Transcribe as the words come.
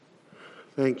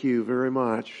Thank you very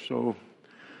much. So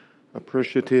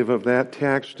appreciative of that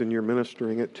text, and you're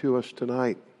ministering it to us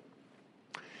tonight.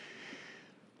 I'd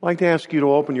like to ask you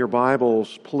to open your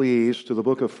Bibles, please, to the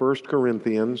book of 1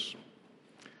 Corinthians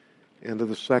and to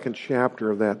the second chapter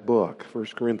of that book, 1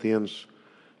 Corinthians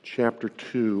chapter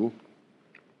 2.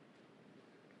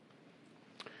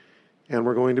 And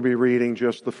we're going to be reading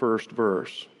just the first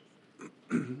verse.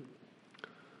 1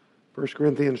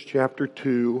 Corinthians chapter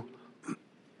 2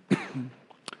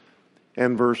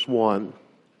 and verse 1.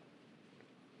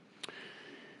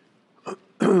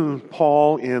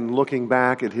 Paul, in looking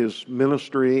back at his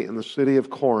ministry in the city of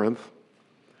Corinth,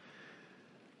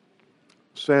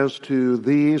 says to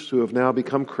these who have now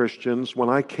become Christians, "When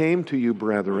I came to you,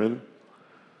 brethren,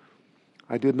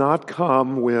 I did not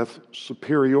come with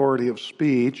superiority of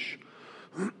speech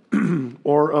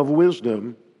or of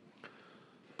wisdom,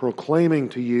 proclaiming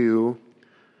to you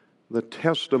the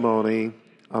testimony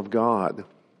of God."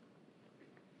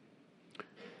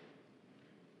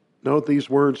 Note these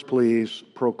words, please.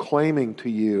 Proclaiming to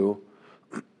you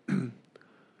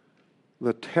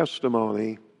the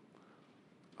testimony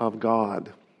of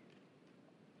God.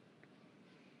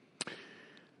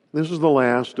 This is the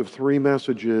last of three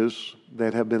messages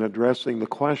that have been addressing the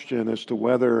question as to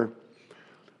whether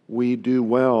we do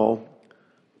well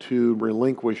to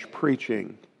relinquish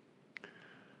preaching,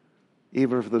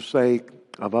 even for the sake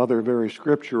of other very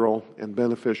scriptural and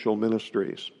beneficial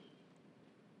ministries.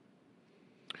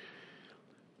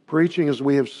 Preaching, as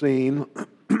we have seen,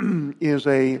 is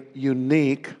a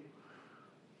unique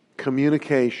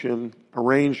communication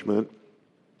arrangement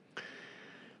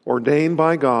ordained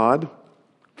by God,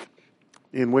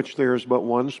 in which there is but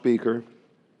one speaker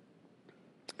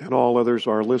and all others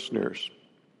are listeners.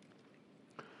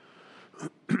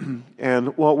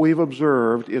 And what we've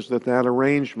observed is that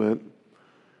arrangement,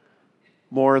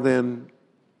 more than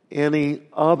any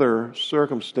other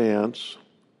circumstance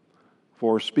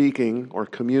for speaking or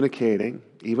communicating,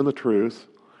 even the truth,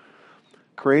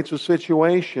 creates a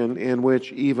situation in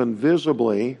which even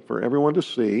visibly, for everyone to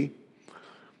see,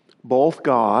 both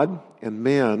God and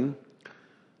men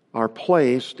are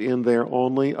placed in their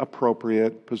only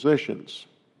appropriate positions.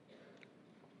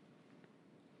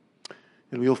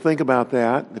 And if you'll think about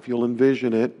that, if you'll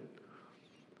envision it,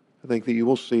 I think that you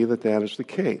will see that that is the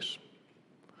case.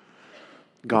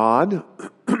 God,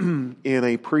 in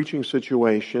a preaching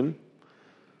situation,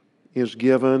 is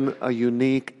given a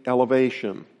unique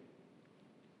elevation.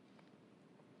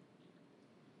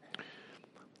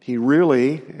 He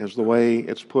really, as the way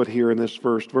it's put here in this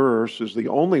first verse, is the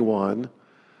only one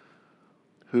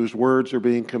whose words are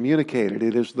being communicated.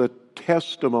 It is the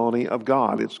testimony of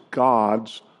God. It's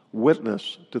God's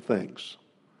witness to things.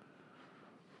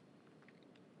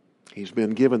 He's been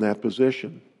given that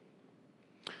position.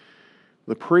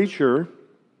 The preacher,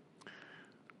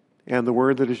 and the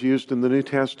word that is used in the New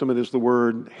Testament is the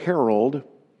word herald.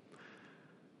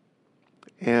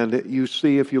 And you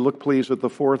see, if you look please at the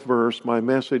fourth verse, my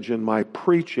message and my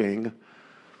preaching,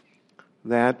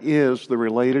 that is the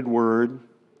related word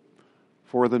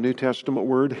for the New Testament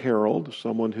word herald,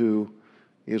 someone who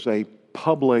is a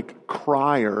public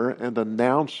crier and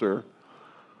announcer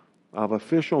of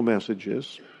official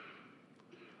messages.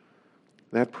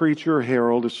 That preacher,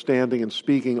 herald, is standing and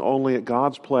speaking only at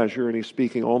God's pleasure, and he's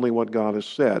speaking only what God has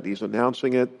said. He's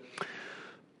announcing it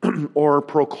or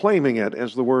proclaiming it,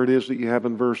 as the word is that you have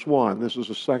in verse 1. This is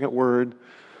a second word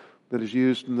that is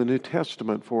used in the New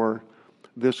Testament for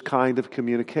this kind of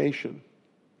communication.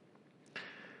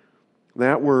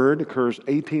 That word occurs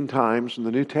 18 times in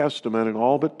the New Testament, and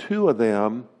all but 2 of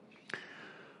them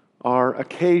are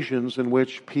occasions in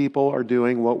which people are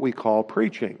doing what we call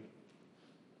preaching.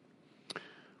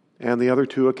 And the other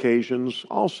 2 occasions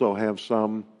also have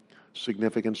some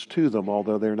significance to them,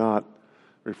 although they're not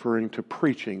referring to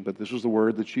preaching. But this is the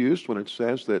word that's used when it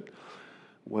says that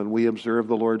when we observe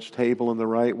the Lord's table in the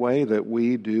right way, that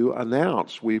we do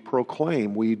announce, we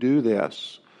proclaim, we do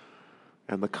this.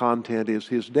 And the content is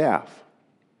His death.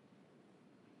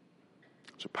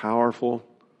 It's a powerful,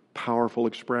 powerful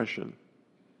expression.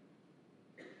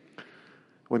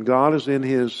 When God is in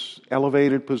His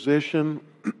elevated position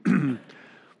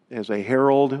as a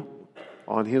herald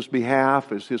on His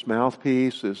behalf, as His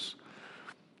mouthpiece, as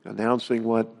announcing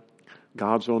what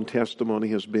God's own testimony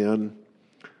has been,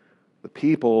 the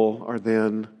people are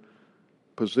then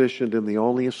positioned in the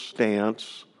only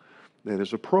stance that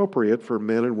is appropriate for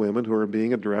men and women who are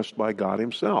being addressed by God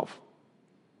Himself.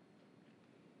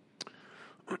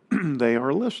 They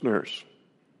are listeners.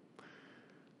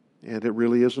 And it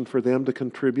really isn't for them to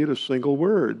contribute a single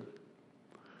word.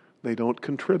 They don't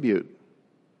contribute.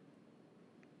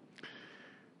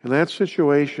 And that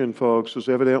situation, folks, is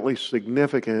evidently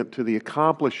significant to the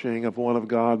accomplishing of one of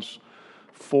God's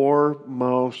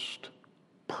foremost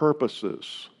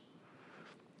purposes,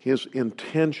 His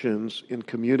intentions in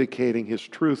communicating His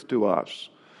truth to us.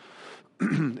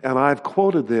 And I've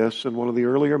quoted this in one of the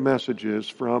earlier messages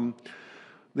from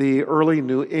the early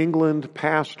New England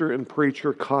pastor and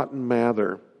preacher Cotton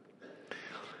Mather,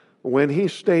 when he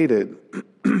stated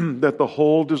that the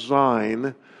whole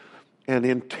design and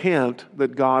intent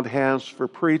that God has for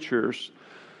preachers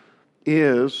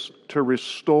is to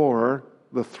restore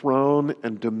the throne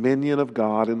and dominion of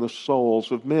God in the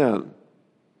souls of men.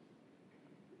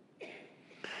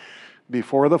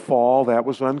 Before the fall, that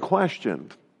was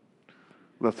unquestioned.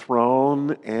 The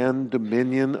throne and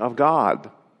dominion of God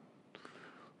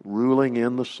ruling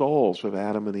in the souls of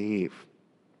Adam and Eve.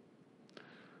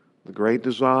 The great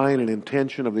design and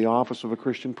intention of the office of a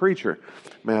Christian preacher,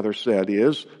 Mather said,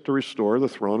 is to restore the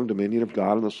throne and dominion of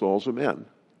God in the souls of men.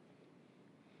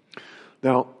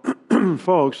 Now,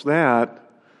 folks, that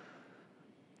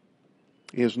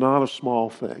is not a small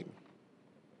thing.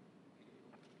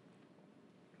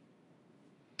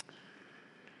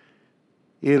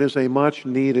 It is a much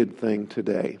needed thing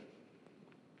today.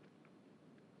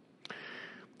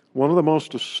 One of the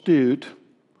most astute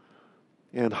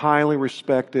and highly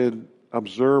respected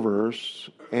observers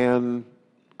and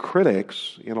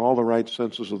critics, in all the right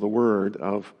senses of the word,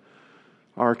 of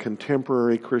our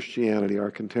contemporary Christianity,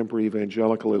 our contemporary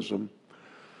evangelicalism,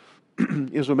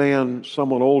 is a man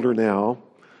somewhat older now,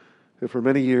 who for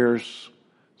many years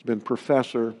has been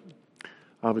professor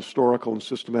of historical and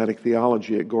systematic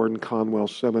theology at Gordon Conwell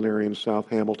Seminary in South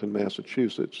Hamilton,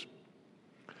 Massachusetts.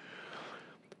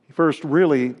 He first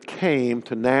really came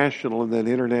to national and then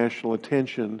international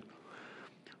attention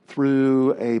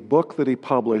through a book that he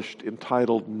published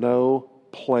entitled No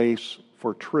Place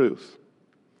for Truth.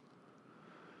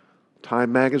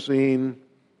 Time magazine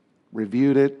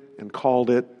reviewed it and called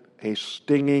it a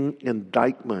stinging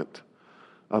indictment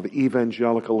of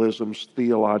evangelicalism's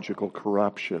theological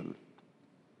corruption.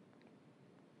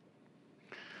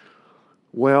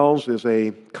 Wells is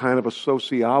a kind of a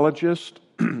sociologist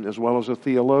as well as a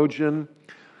theologian,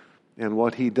 and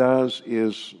what he does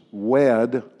is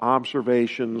wed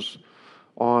observations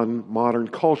on modern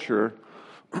culture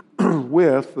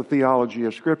with the theology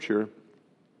of Scripture.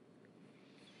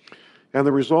 And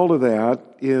the result of that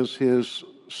is his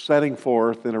setting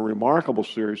forth in a remarkable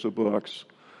series of books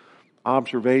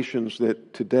observations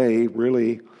that today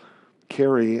really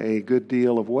carry a good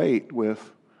deal of weight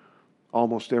with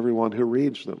almost everyone who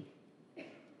reads them.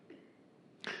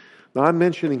 Now, I'm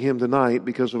mentioning him tonight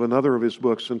because of another of his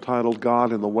books entitled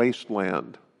God in the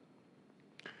Wasteland.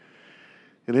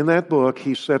 And in that book,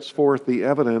 he sets forth the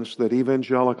evidence that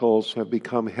evangelicals have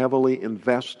become heavily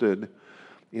invested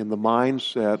in the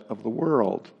mindset of the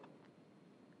world.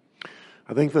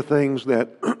 I think the things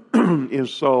that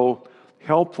is so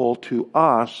helpful to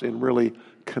us in really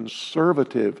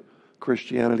conservative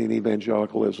Christianity and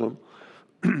evangelicalism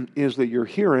is that you're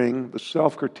hearing the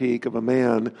self-critique of a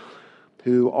man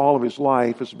who all of his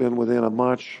life has been within a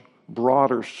much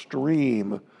broader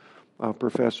stream of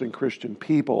professing Christian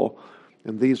people,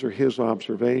 and these are his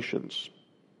observations.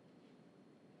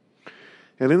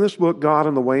 And in this book, God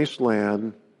in the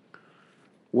Wasteland,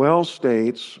 Wells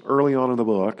states early on in the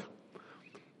book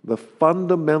the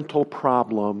fundamental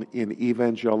problem in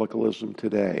evangelicalism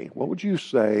today. What would you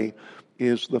say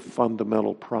is the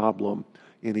fundamental problem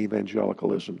in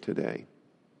evangelicalism today?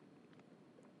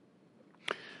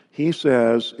 He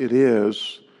says it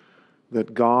is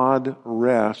that God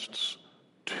rests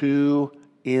too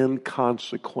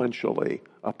inconsequentially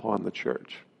upon the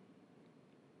church.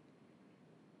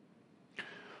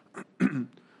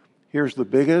 Here's the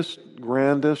biggest,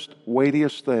 grandest,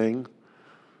 weightiest thing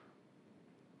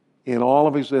in all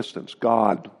of existence,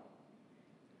 God.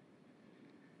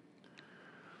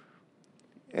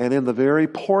 And in the very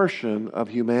portion of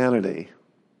humanity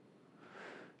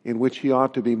in which he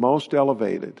ought to be most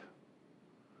elevated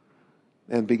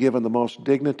and be given the most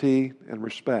dignity and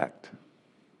respect.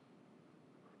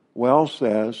 Wells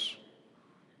says,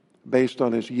 based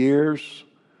on his years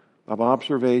of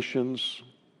observations,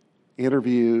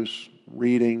 interviews,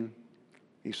 reading,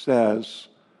 he says,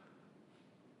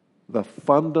 the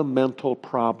fundamental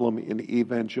problem in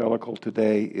evangelical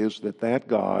today is that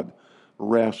God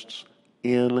rests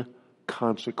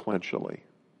inconsequentially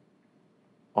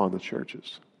on the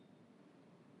churches.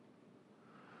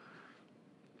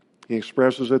 He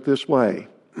expresses it this way: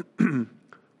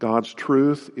 God's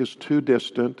truth is too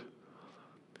distant,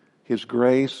 His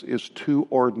grace is too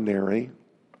ordinary,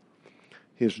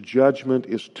 His judgment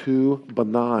is too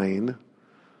benign,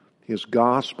 His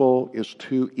gospel is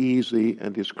too easy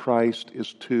and His Christ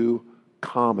is too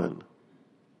common.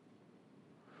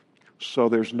 So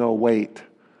there's no weight.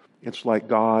 It's like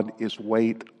God is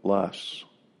weightless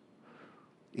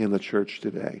in the church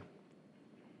today.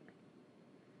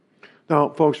 Now,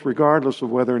 folks, regardless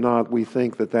of whether or not we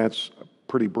think that that's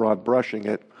pretty broad brushing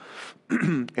it,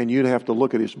 and you'd have to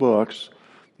look at his books,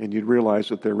 and you'd realize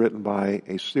that they're written by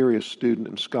a serious student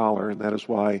and scholar, and that is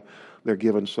why they're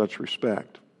given such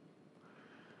respect.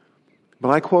 But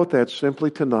I quote that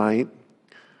simply tonight,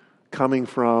 coming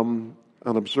from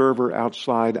an observer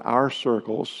outside our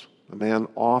circles, a man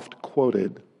oft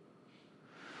quoted.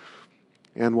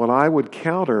 And what I would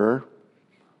counter,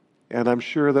 and I'm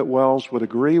sure that Wells would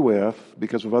agree with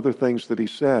because of other things that he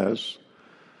says,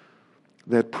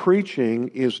 that preaching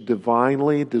is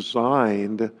divinely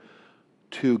designed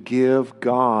to give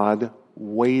God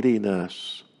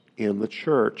weightiness in the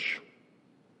church,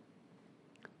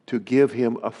 to give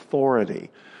Him authority.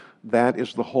 That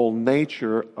is the whole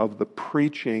nature of the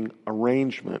preaching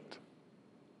arrangement.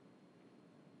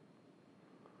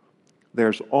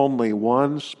 There's only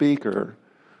one speaker,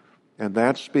 and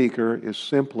that speaker is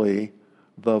simply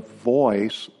the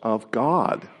voice of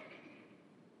God.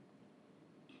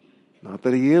 Not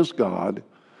that He is God,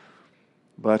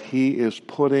 but He is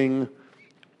putting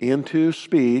into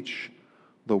speech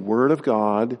the Word of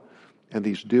God, and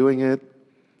He's doing it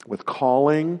with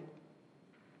calling,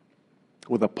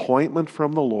 with appointment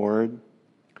from the Lord,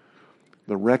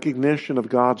 the recognition of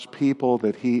God's people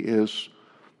that He is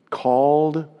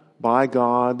called by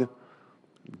God,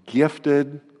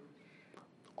 gifted,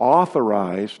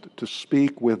 authorized to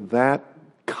speak with that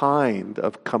kind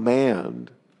of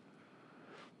command.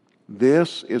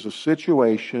 This is a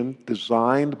situation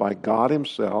designed by God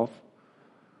Himself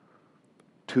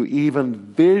to even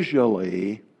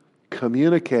visually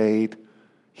communicate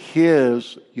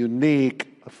His unique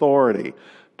authority,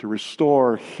 to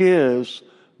restore His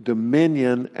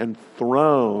dominion and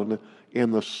throne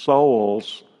in the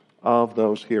souls of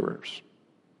those hearers.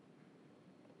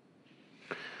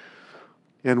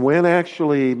 And when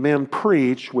actually men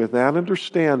preach with that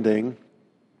understanding,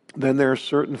 then there are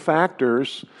certain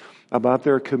factors about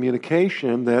their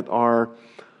communication that are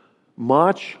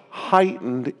much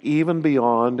heightened even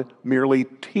beyond merely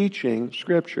teaching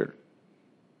Scripture.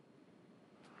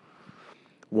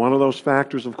 One of those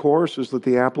factors, of course, is that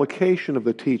the application of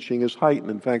the teaching is heightened.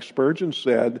 In fact, Spurgeon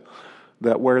said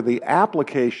that where the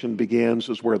application begins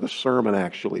is where the sermon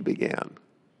actually began.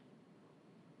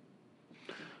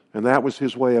 And that was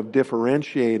his way of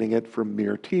differentiating it from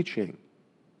mere teaching.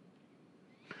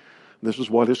 This is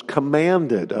what is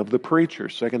commanded of the preacher.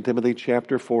 2 Timothy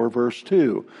chapter 4, verse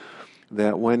 2.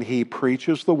 That when he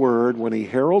preaches the word, when he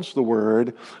heralds the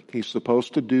word, he's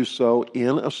supposed to do so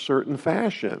in a certain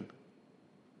fashion.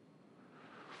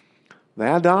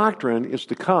 That doctrine is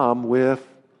to come with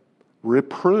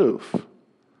reproof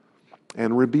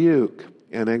and rebuke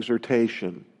and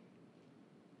exhortation.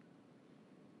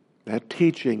 That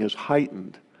teaching is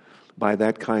heightened by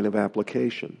that kind of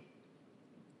application.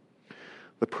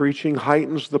 The preaching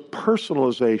heightens the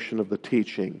personalization of the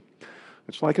teaching.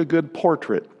 It's like a good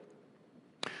portrait.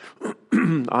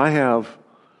 I have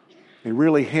a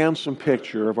really handsome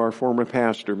picture of our former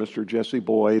pastor, Mr. Jesse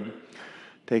Boyd,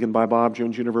 taken by Bob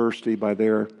Jones University by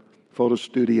their photo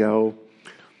studio.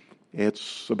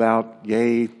 It's about,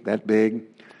 that big,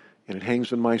 and it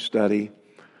hangs in my study,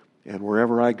 and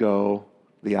wherever I go,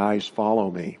 the eyes follow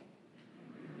me.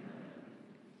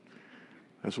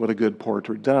 That's what a good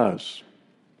portrait does.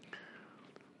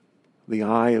 The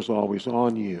eye is always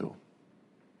on you.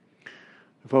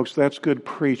 Folks, that's good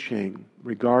preaching,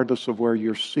 regardless of where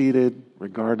you're seated,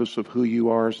 regardless of who you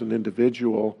are as an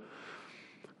individual.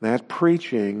 That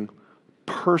preaching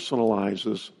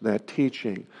personalizes that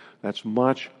teaching. That's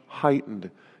much heightened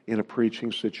in a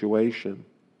preaching situation.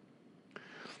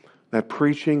 That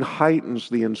preaching heightens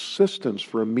the insistence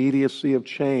for immediacy of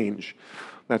change.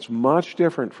 That's much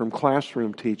different from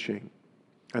classroom teaching.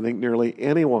 I think nearly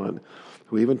anyone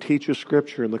who even teaches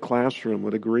Scripture in the classroom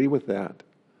would agree with that.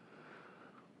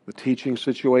 The teaching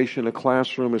situation in a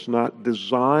classroom is not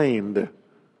designed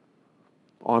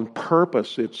on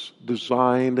purpose. It's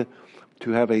designed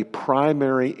to have a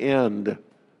primary end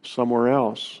somewhere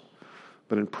else.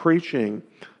 But in preaching,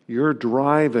 you're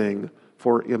driving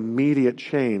for immediate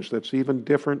change. That's even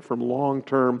different from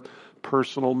long-term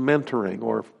personal mentoring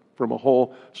or from a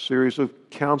whole series of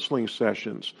counseling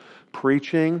sessions.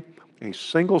 Preaching a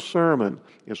single sermon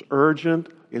is urgent,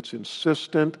 it's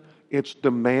insistent, it's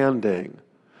demanding.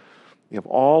 If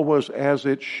all was as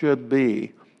it should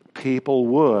be, people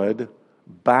would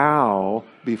bow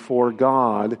before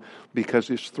God because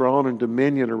His throne and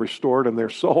dominion are restored in their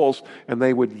souls, and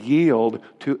they would yield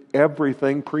to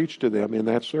everything preached to them in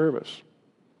that service.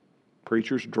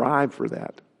 Preachers drive for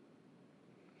that.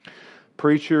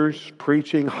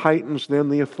 Preaching heightens then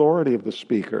the authority of the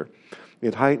speaker.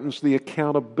 It heightens the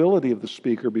accountability of the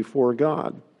speaker before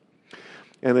God.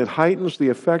 And it heightens the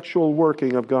effectual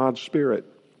working of God's Spirit.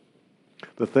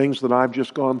 The things that I've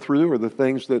just gone through are the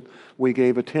things that we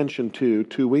gave attention to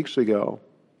 2 weeks ago.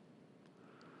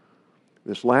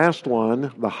 This last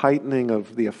one, the heightening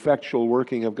of the effectual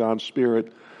working of God's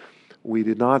Spirit, we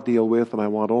did not deal with, and I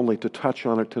want only to touch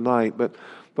on it tonight. But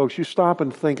folks, you stop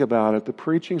and think about it. The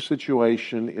preaching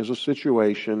situation is a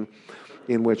situation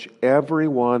in which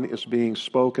everyone is being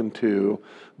spoken to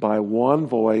by one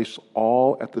voice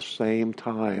all at the same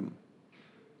time.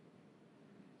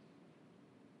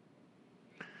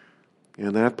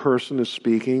 And that person is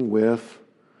speaking with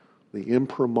the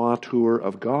imprimatur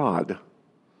of God.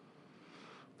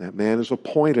 That man is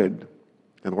appointed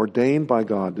and ordained by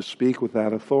God to speak with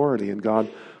that authority, and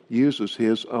God uses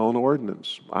His own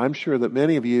ordinance. I'm sure that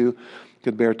many of you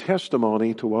could bear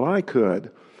testimony to what I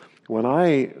could. When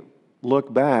I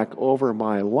look back over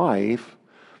my life,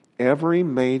 every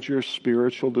major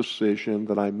spiritual decision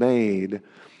that I made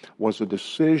was a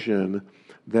decision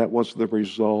that was the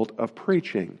result of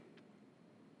preaching.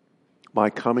 My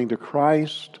coming to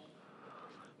Christ,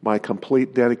 my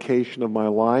complete dedication of my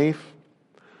life,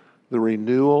 the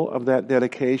renewal of that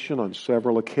dedication on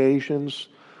several occasions,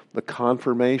 the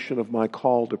confirmation of my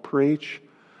call to preach,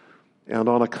 and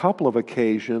on a couple of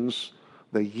occasions,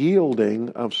 the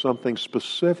yielding of something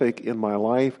specific in my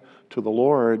life to the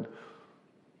Lord.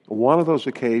 One of those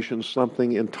occasions,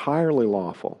 something entirely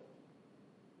lawful.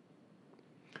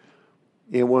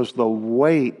 It was the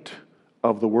weight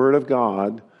of the Word of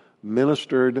God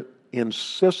ministered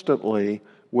insistently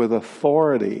with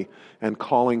authority and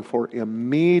calling for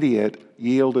immediate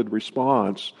yielded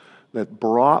response that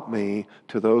brought me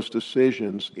to those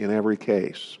decisions in every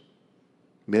case.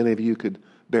 Many of you could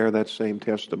bear that same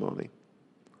testimony.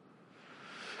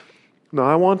 Now,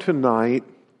 I want tonight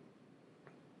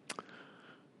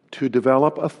to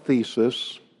develop a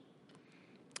thesis,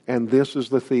 and this is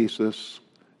the thesis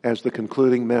as the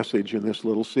concluding message in this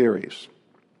little series.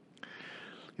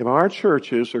 If our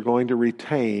churches are going to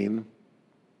retain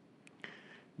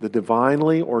the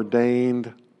divinely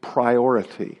ordained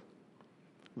priority,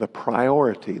 the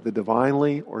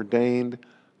divinely ordained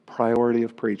priority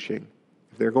of preaching,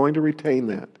 if they're going to retain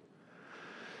that,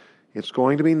 it's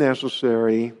going to be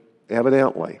necessary,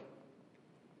 evidently,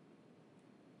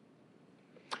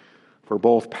 for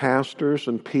both pastors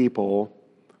and people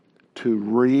to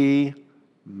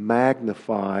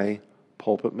re-magnify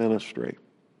pulpit ministry.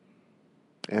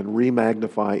 And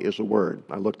re-magnify is a word.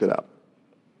 I looked it up.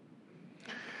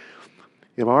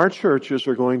 If our churches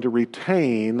are going to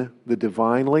retain the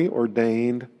divinely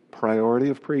ordained priority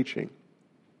of preaching,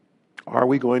 are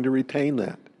we going to retain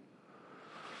that?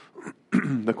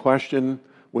 The question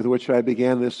with which I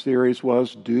began this series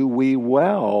was, do we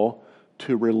well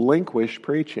to relinquish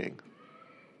preaching?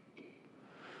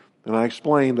 And I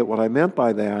explained that what I meant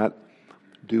by that,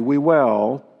 do we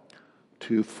well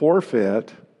to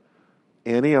forfeit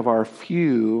any of our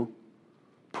few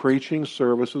preaching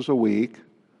services a week,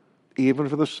 even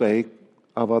for the sake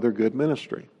of other good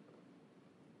ministry?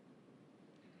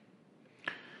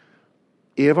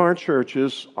 If our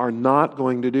churches are not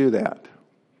going to do that,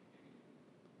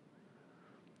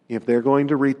 if they're going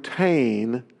to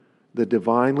retain the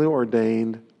divinely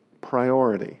ordained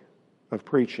priority of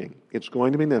preaching, it's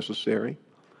going to be necessary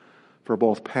for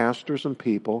both pastors and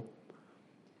people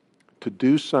to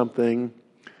do something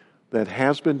that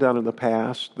has been done in the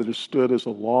past, that has stood as a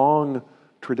long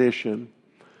tradition,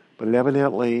 but it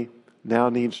evidently now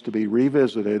needs to be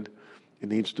revisited. It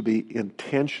needs to be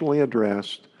intentionally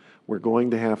addressed. We're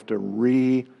going to have to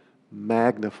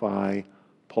re-magnify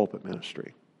pulpit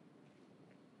ministry.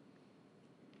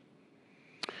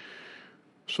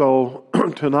 So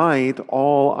tonight,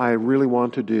 all I really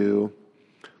want to do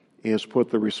is put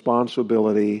the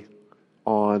responsibility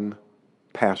on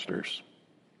pastors,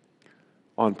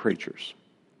 on preachers.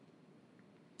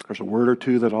 There's a word or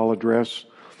two that I'll address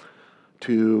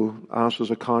to us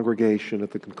as a congregation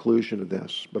at the conclusion of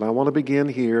this. But I want to begin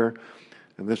here,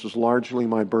 and this is largely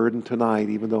my burden tonight,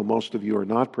 even though most of you are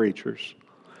not preachers.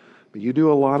 But you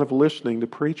do a lot of listening to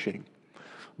preaching,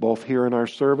 both here in our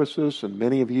services, and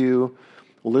many of you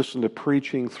listen to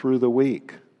preaching through the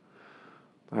week.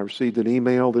 I received an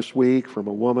email this week from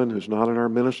a woman who's not in our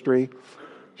ministry.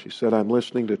 She said, I'm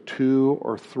listening to 2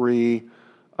 or 3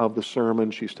 of the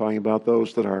sermons. She's talking about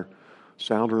those that our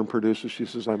Sound room producer, she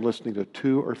says, I'm listening to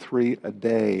 2 or 3 a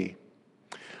day.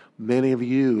 Many of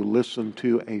you listen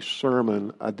to a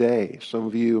sermon a day. Some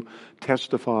of you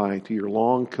testify to your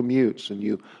long commutes and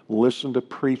you listen to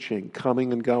preaching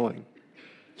coming and going.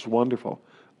 It's wonderful.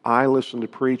 I listen to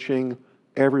preaching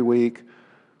every week.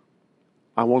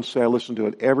 I won't say I listen to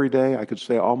it every day. I could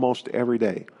say almost every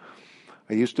day.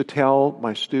 I used to tell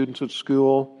my students at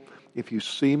school, if you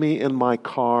see me in my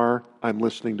car, I'm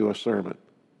listening to a sermon.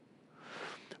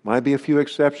 Might be a few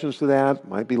exceptions to that.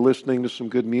 Might be listening to some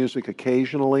good music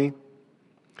occasionally.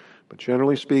 But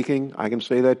generally speaking, I can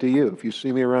say that to you. If you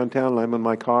see me around town and I'm in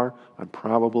my car, I'm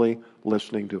probably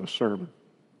listening to a sermon.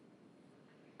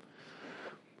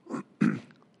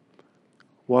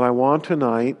 What I want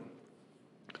tonight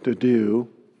to do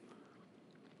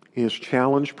is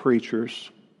challenge preachers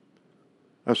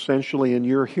essentially in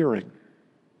your hearing.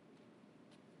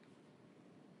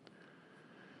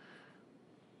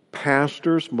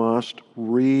 Pastors must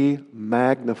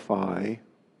re-magnify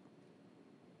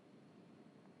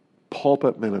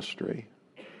pulpit ministry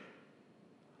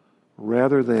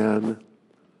rather than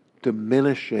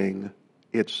diminishing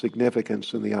its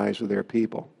significance in the eyes of their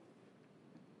people.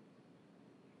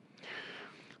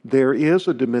 There is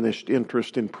a diminished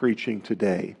interest in preaching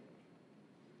today.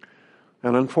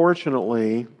 And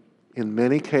unfortunately, in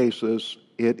many cases,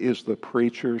 it is the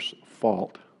preacher's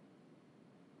fault.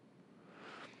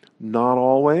 Not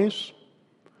always.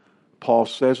 Paul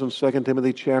says in 2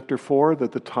 Timothy chapter 4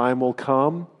 that the time will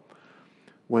come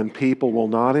when people will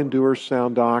not endure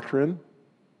sound doctrine,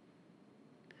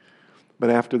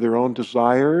 but after their own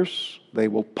desires, they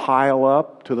will pile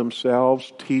up to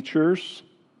themselves teachers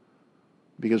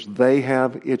because they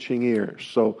have itching ears.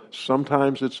 So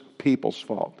sometimes it's people's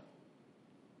fault.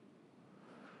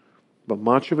 But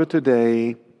much of it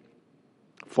today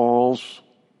falls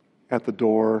at the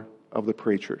door of the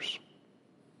preachers.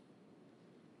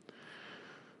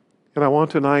 And I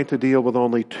want tonight to deal with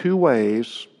only 2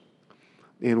 ways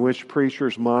in which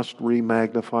preachers must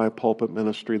re-magnify pulpit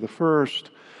ministry. The first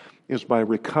is by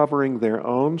recovering their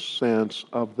own sense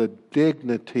of the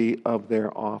dignity of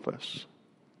their office.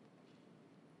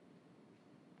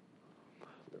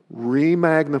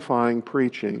 Re-magnifying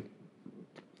preaching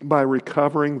by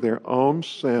recovering their own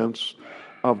sense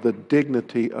of the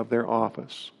dignity of their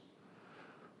office.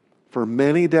 For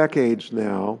many decades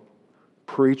now,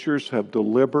 preachers have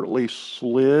deliberately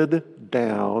slid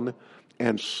down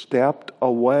and stepped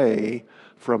away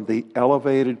from the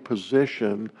elevated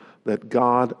position that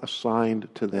God assigned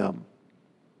to them.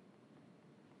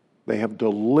 They have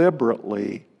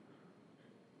deliberately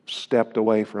stepped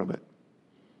away from it.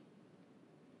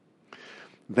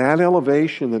 That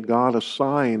elevation that God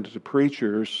assigned to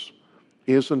preachers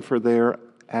isn't for their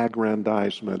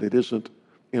aggrandizement. It isn't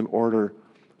in order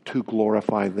to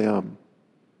glorify them.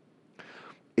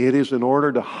 It is in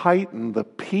order to heighten the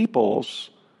people's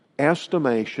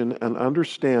estimation and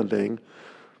understanding,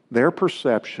 their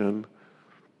perception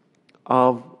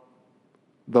of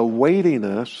the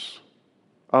weightiness,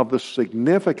 of the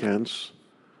significance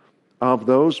of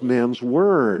those men's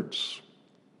words.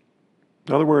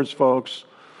 In other words, folks,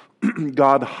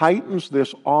 God heightens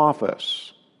this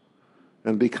office,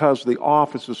 and because the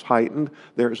office is heightened,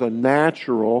 there's a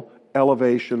natural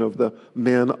elevation of the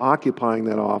men occupying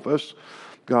that office.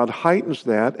 God heightens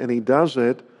that, and He does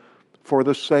it for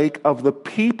the sake of the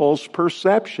people's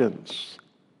perceptions.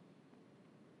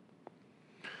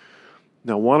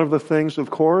 Now, one of the things, of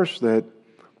course, that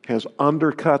has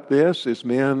undercut this is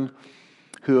men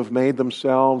who have made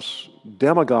themselves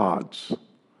demigods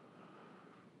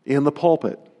in the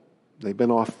pulpit. They've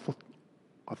been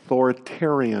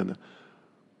authoritarian,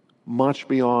 much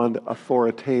beyond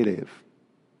authoritative.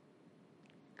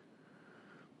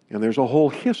 And there's a whole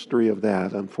history of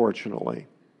that, unfortunately.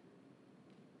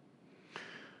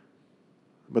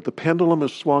 But the pendulum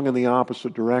has swung in the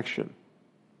opposite direction.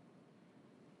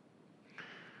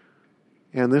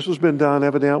 And this has been done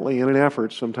evidently in an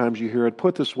effort, sometimes you hear it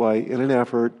put this way, in an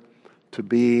effort to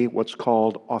be what's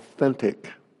called authentic.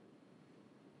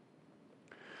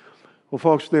 Well,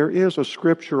 folks, there is a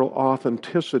scriptural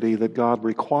authenticity that God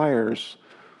requires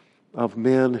of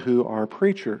men who are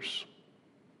preachers.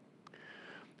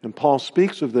 And Paul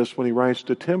speaks of this when he writes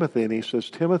to Timothy, and he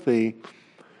says, Timothy,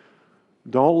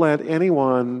 don't let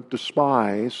anyone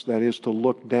despise, that is to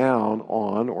look down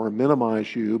on or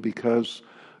minimize you because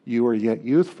you are yet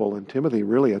youthful. And Timothy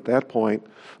really at that point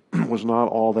was not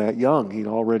all that young. He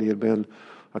already had been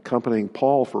accompanying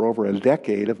Paul for over a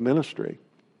decade of ministry.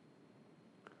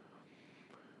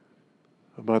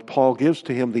 But Paul gives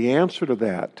to him the answer to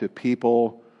that, to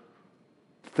people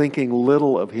thinking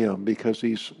little of him because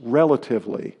he's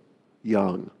relatively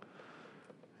young.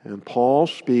 And Paul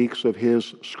speaks of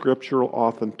his scriptural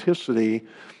authenticity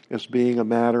as being a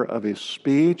matter of his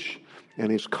speech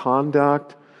and his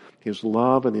conduct, his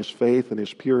love and his faith and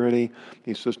his purity.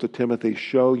 He says to Timothy,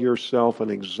 show yourself an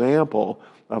example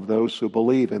of those who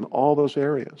believe in all those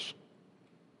areas.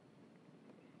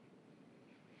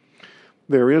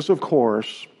 There is, of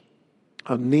course,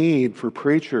 a need for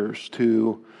preachers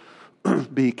to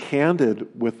be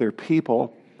candid with their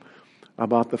people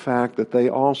about the fact that they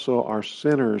also are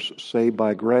sinners saved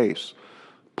by grace.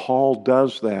 Paul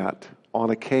does that on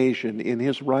occasion in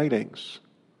his writings.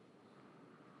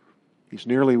 He's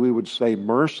nearly, we would say,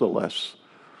 merciless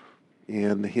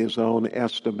in his own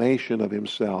estimation of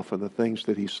himself and the things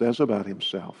that he says about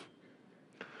himself.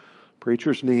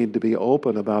 Preachers need to be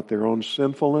open about their own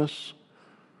sinfulness,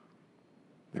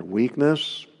 their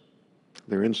weakness,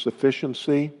 their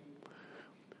insufficiency.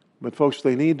 But folks,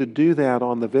 they need to do that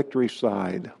on the victory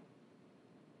side.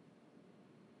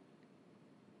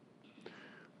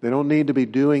 They don't need to be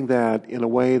doing that in a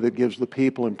way that gives the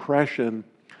people impression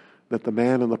that the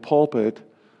man in the pulpit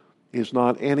is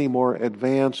not any more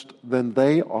advanced than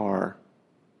they are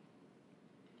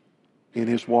in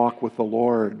his walk with the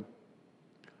Lord,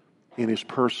 in his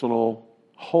personal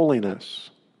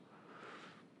holiness,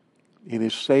 in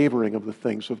his savoring of the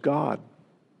things of God.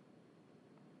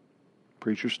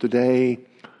 Preachers today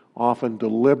often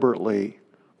deliberately,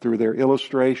 through their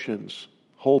illustrations,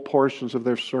 whole portions of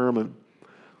their sermon,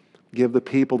 give the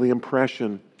people the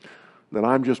impression that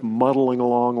I'm just muddling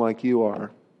along like you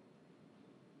are.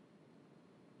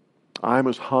 I'm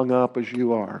as hung up as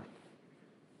you are.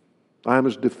 I'm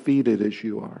as defeated as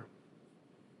you are.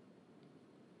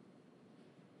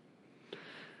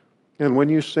 And when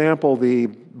you sample the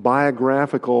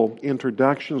biographical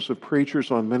introductions of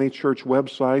preachers on many church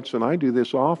websites, and I do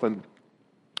this often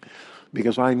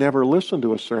because I never listen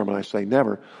to a sermon. I say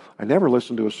never. I never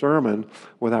listen to a sermon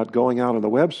without going out on the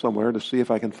web somewhere to see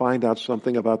if I can find out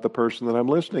something about the person that I'm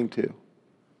listening to.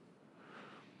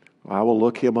 I will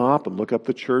look him up and look up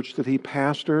the church that he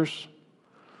pastors.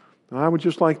 And I would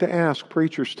just like to ask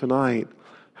preachers tonight,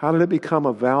 how did it become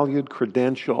a valued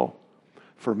credential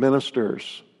for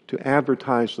ministers to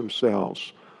advertise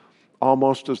themselves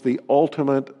almost as the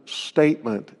ultimate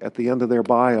statement at the end of their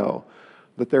bio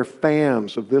that they're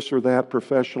fans of this or that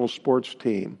professional sports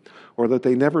team, or that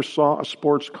they never saw a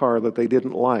sports car that they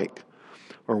didn't like,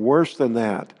 or worse than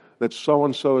that, that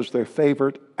so-and-so is their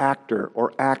favorite actor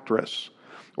or actress,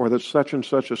 or that such and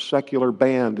such a secular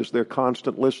band is their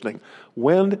constant listening?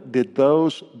 When did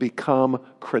those become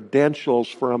credentials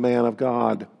for a man of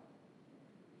God?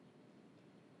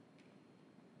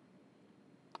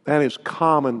 That is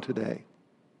common today.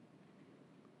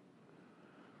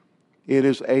 It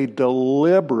is a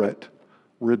deliberate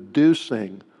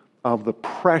reducing of the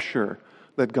pressure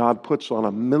that God puts on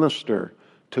a minister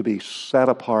to be set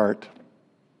apart.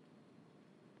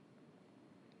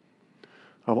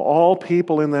 Of all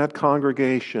people in that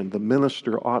congregation, the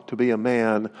minister ought to be a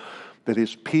man that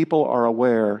his people are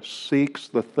aware seeks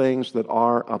the things that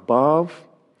are above.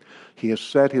 He has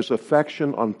set his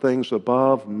affection on things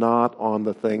above, not on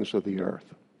the things of the earth.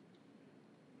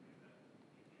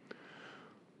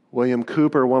 William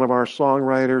Cooper, one of our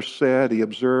songwriters, said, he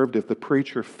observed, if the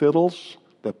preacher fiddles,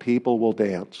 the people will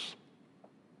dance.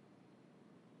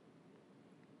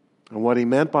 And what he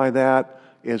meant by that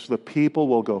is the people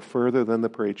will go further than the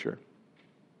preacher.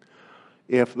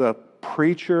 If the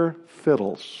preacher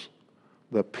fiddles,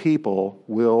 the people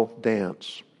will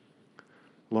dance.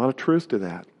 A lot of truth to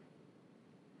that.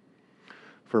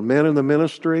 For men in the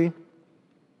ministry,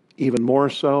 even more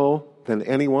so than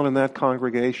anyone in that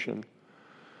congregation,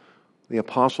 the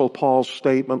Apostle Paul's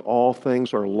statement, all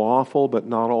things are lawful, but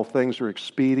not all things are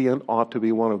expedient, ought to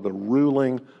be one of the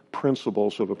ruling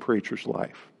principles of a preacher's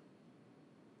life.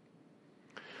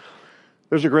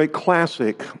 There's a great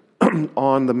classic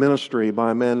on the ministry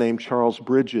by a man named Charles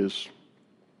Bridges.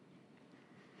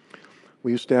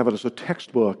 We used to have it as a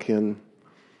textbook in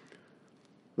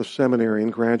the seminary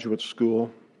and graduate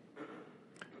school.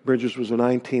 Bridges was a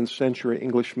 19th century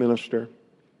English minister.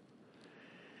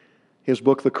 His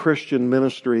book, The Christian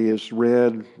Ministry, is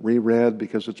read, reread,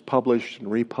 because it's published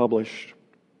and republished.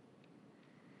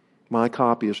 My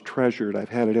copy is treasured. I've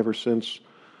had it ever since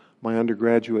my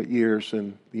undergraduate years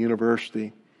in the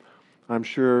university. I'm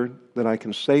sure that I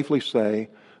can safely say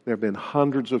there have been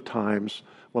hundreds of times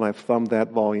when I've thumbed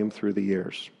that volume through the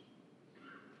years.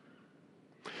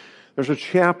 There's a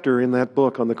chapter in that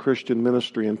book on the Christian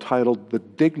ministry entitled The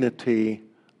Dignity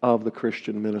of the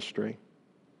Christian Ministry.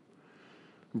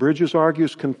 Bridges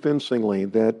argues convincingly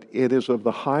that it is of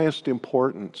the highest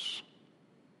importance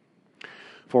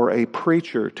for a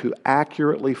preacher to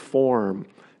accurately form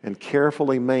and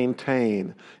carefully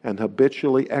maintain and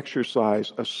habitually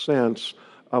exercise a sense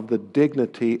of the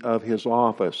dignity of his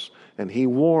office. And he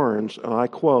warns, and I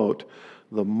quote,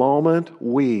 the moment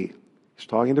we, he's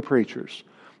talking to preachers,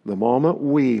 the moment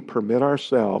we permit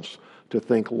ourselves to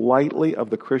think lightly of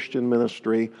the Christian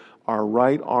ministry, our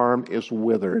right arm is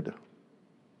withered.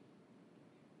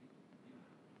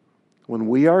 When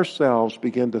we ourselves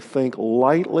begin to think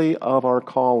lightly of our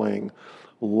calling,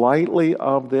 lightly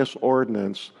of this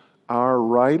ordinance, our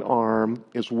right arm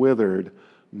is withered.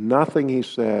 Nothing, he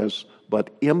says, but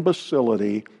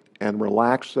imbecility and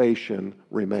relaxation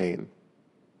remain.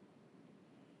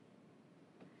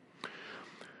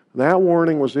 That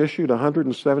warning was issued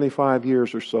 175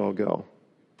 years or so ago.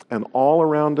 And all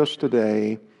around us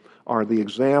today are the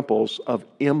examples of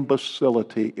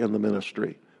imbecility in the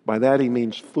ministry. By that he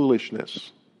means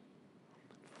foolishness.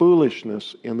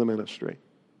 Foolishness in the ministry.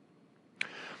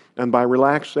 And by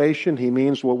relaxation he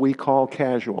means what we call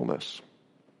casualness.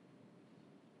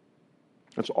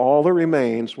 That's all that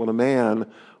remains when a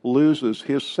man loses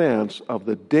his sense of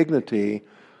the dignity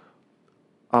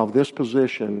of this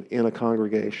position in a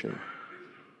congregation.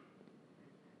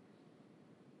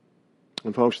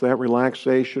 And folks, that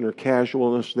relaxation or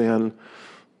casualness then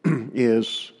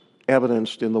is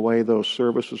evidenced in the way those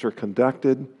services are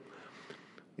conducted,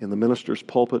 in the minister's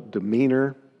pulpit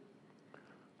demeanor.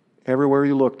 Everywhere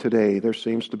you look today, there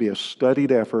seems to be a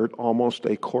studied effort, almost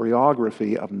a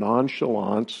choreography of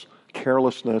nonchalance,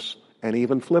 carelessness, and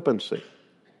even flippancy.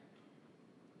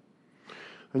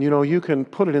 And you can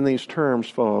put it in these terms,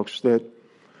 folks, that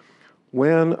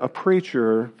when a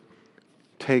preacher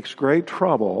takes great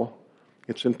trouble,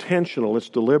 it's intentional, it's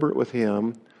deliberate with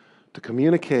him, to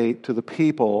communicate to the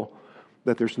people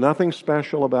that there's nothing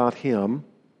special about him,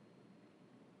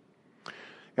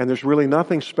 and there's really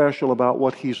nothing special about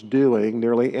what he's doing.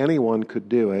 Nearly anyone could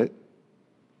do it.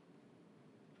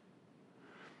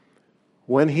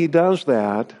 When he does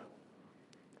that,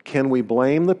 can we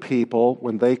blame the people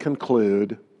when they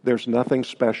conclude there's nothing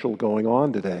special going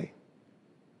on today?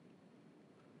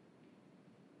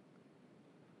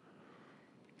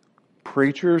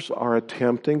 Preachers are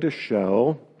attempting to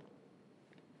show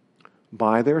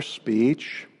by their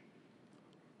speech,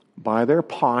 by their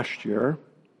posture,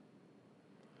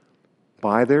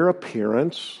 by their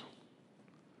appearance,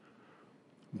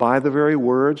 by the very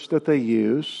words that they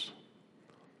use,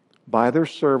 by their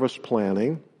service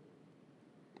planning,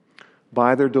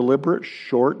 by their deliberate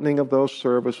shortening of those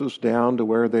services down to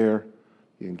where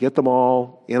you can get them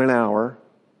all in an hour.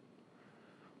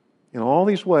 In all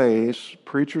these ways,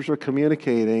 preachers are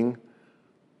communicating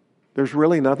there's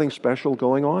really nothing special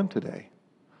going on today.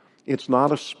 It's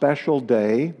not a special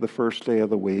day, the first day of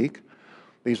the week.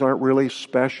 These aren't really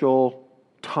special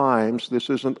times. This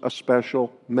isn't a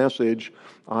special message.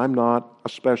 I'm not a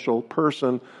special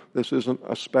person. This isn't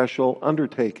a special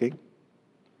undertaking.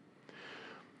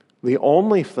 The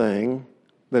only thing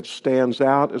that stands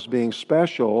out as being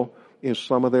special is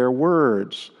some of their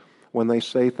words when they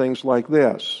say things like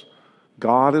this: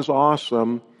 God is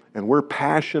awesome and we're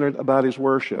passionate about His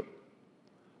worship.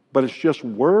 But it's just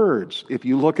words. If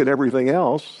you look at everything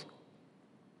else,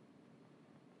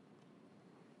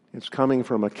 it's coming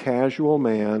from a casual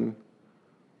man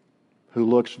who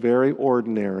looks very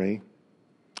ordinary,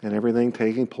 and everything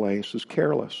taking place is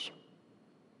careless.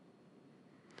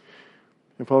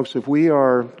 And folks, if we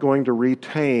are going to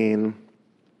retain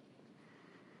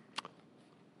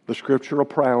the scriptural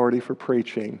priority for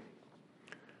preaching,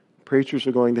 preachers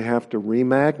are going to have to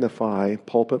remagnify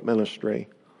pulpit ministry.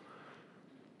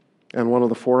 And one of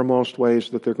the foremost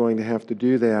ways that they're going to have to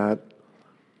do that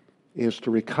is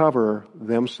to recover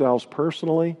themselves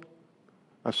personally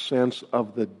a sense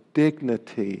of the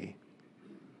dignity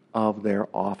of their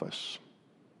office.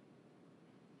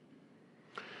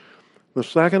 The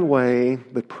second way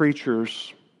that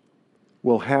preachers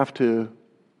will have to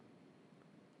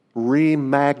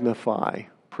remagnify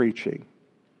preaching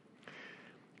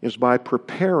is by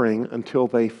preparing until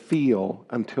they feel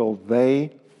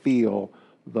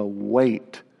the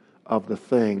weight of the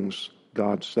things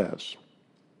God says.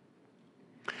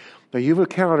 Now, you've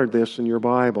encountered this in your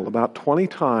Bible. About 20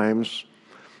 times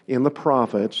in the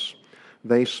prophets,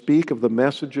 they speak of the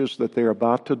messages that they're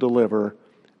about to deliver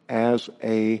as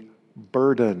a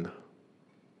burden.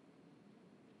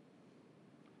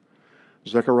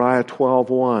 Zechariah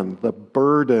 12:1, the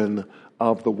burden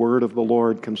of the word of the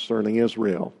Lord concerning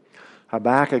Israel.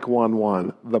 Habakkuk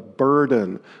 1:1, the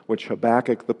burden which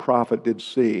Habakkuk the prophet did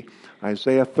see.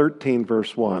 Isaiah 13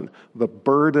 verse 1, the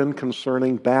burden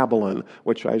concerning Babylon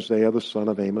which Isaiah the son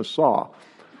of Amos saw.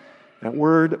 That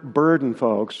word burden,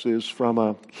 folks, is from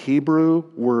a Hebrew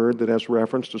word that has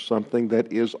reference to something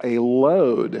that is a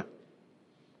load.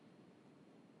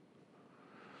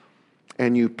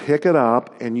 And you pick it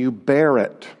up and you bear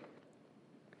it.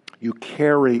 You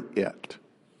carry it.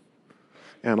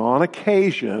 And on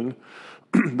occasion,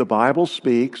 the Bible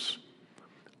speaks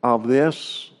of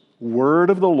this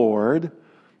word of the Lord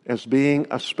as being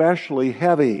especially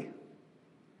heavy.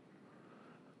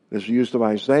 It's used of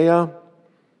Isaiah,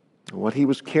 what he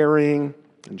was carrying,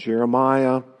 and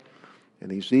Jeremiah,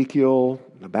 and Ezekiel,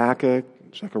 and Habakkuk,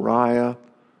 and Zechariah,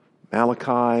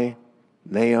 Malachi,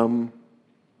 Nahum.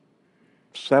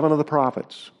 7 of the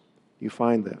prophets, you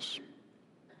find this.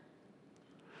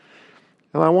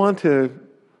 And I want to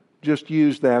just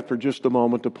use that for just a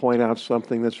moment to point out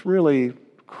something that's really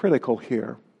critical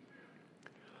here.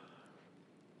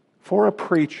 For a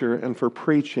preacher and for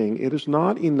preaching, it is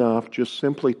not enough just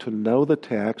simply to know the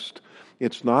text.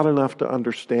 It's not enough to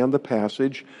understand the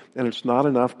passage, and it's not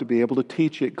enough to be able to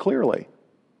teach it clearly.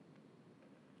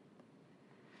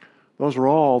 Those are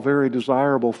all very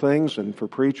desirable things, and for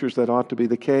preachers that ought to be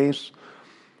the case.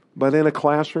 But in a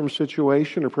classroom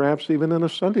situation, or perhaps even in a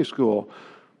Sunday school,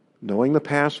 knowing the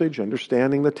passage,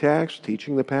 understanding the text,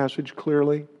 teaching the passage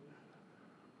clearly,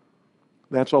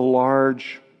 that's a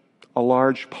large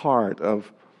part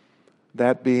of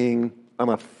that being an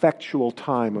effectual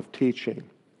time of teaching.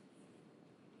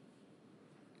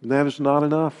 And that is not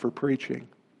enough for preaching.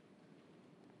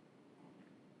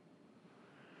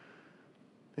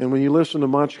 And when you listen to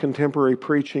much contemporary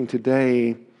preaching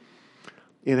today,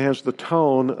 it has the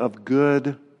tone of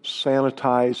good,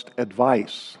 sanitized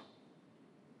advice.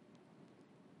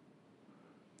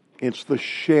 It's the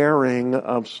sharing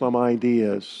of some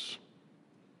ideas.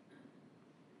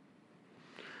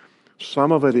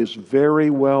 Some of it is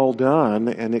very well done,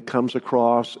 and it comes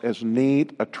across as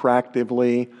neat,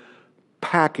 attractively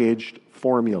packaged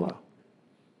formula.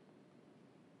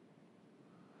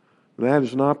 That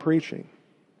is not preaching.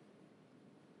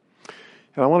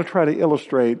 And I want to try to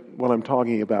illustrate what I'm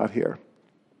talking about here.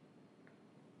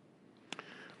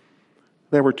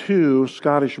 There were 2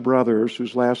 Scottish brothers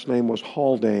whose last name was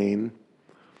Haldane.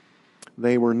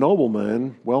 They were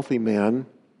noblemen, wealthy men.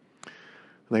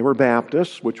 They were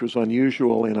Baptists, which was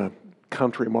unusual in a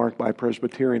country marked by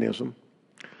Presbyterianism.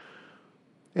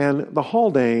 And the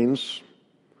Haldanes,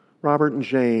 Robert and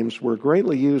James, were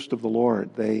greatly used of the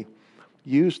Lord. They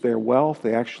used their wealth.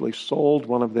 They actually sold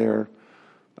one of their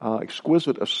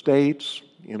exquisite estates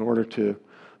in order to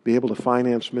be able to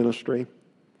finance ministry.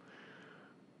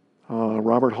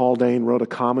 Robert Haldane wrote a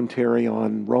commentary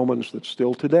on Romans that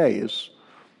still today is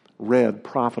read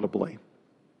profitably.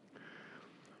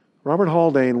 Robert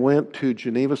Haldane went to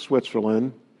Geneva,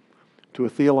 Switzerland, to a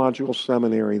theological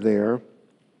seminary there.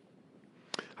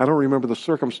 I don't remember the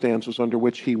circumstances under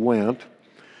which he went,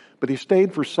 but he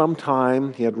stayed for some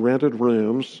time. He had rented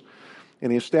rooms,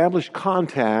 and he established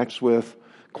contacts with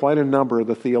quite a number of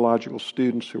the theological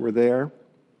students who were there.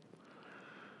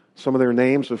 Some of their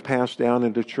names have passed down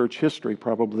into church history,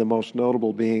 probably the most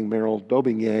notable being Merrill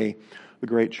Daubigné, the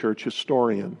great church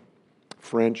historian,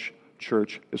 French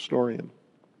church historian.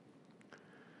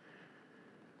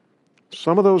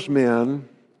 Some of those men,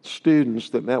 students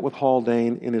that met with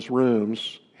Haldane in his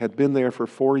rooms, had been there for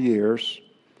 4 years,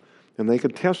 and they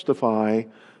could testify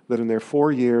that in their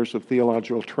 4 years of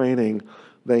theological training,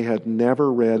 they had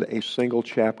never read a single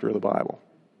chapter of the Bible.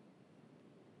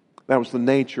 That was the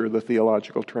nature of the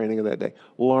theological training of that day,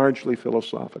 largely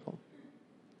philosophical.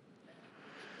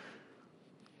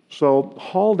 So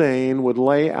Haldane would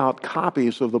lay out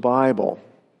copies of the Bible.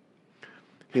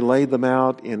 He laid them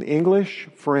out in English,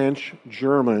 French,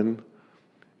 German,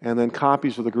 and then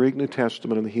copies of the Greek New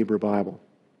Testament and the Hebrew Bible.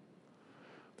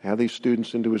 Have these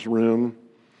students into his room,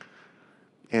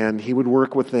 and he would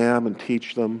work with them and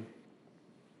teach them.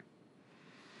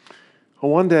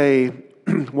 Well, one day,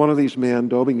 one of these men,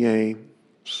 Daubigné,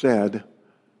 said,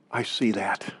 "I see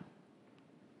that.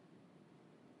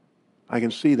 I can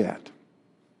see that."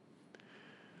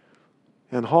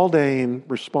 And Haldane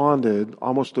responded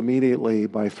almost immediately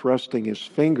by thrusting his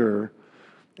finger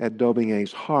at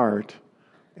Daubigné's heart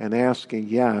and asking,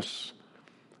 "Yes,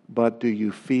 but do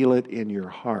you feel it in your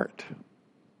heart?"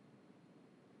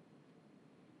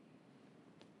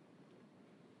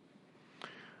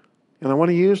 And I want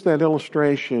to use that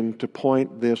illustration to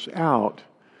point this out,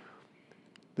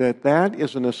 that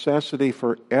is a necessity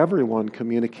for everyone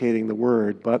communicating the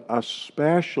Word, but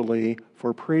especially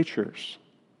for preachers.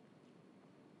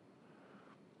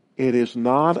 It is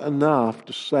not enough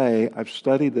to say, "I've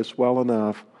studied this well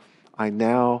enough, I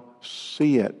now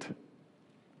see it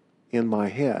in my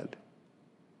head."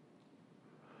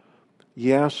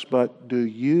 Yes, but do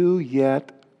you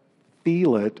yet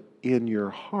feel it in your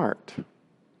heart?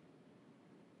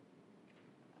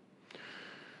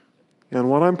 And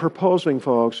what I'm proposing,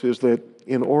 folks, is that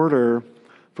in order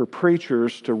for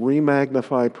preachers to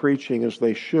re-magnify preaching as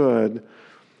they should,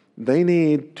 they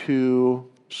need to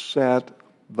set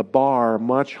the bar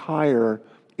much higher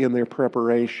in their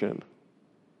preparation.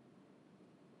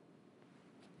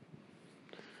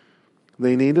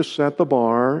 They need to set the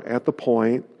bar at the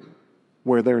point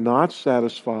where they're not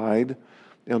satisfied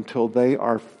until they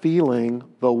are feeling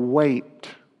the weight,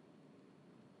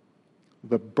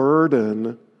 the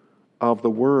burden of the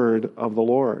word of the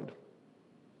Lord.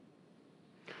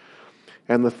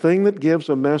 And the thing that gives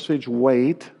a message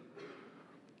weight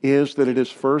is that it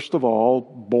is first of all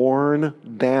borne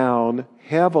down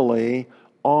heavily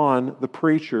on the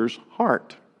preacher's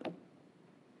heart.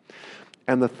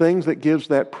 And the thing that gives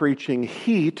that preaching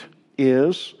heat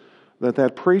is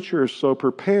that preacher is so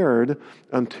prepared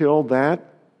until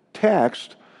that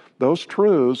text, those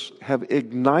truths, have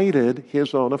ignited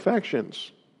his own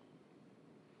affections.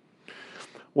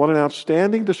 What an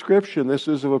outstanding description this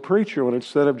is of a preacher when it's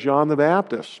said of John the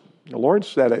Baptist. The Lord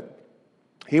said it.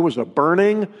 He was a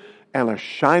burning and a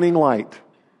shining light.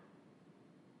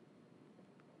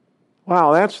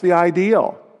 Wow, that's the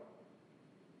ideal.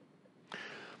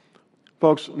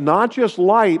 Folks, not just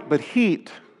light, but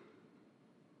heat.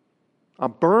 A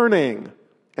burning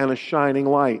and a shining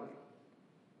light.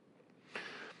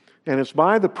 And it's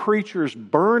by the preacher's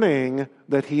burning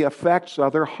that he affects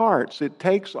other hearts. It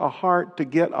takes a heart to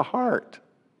get a heart.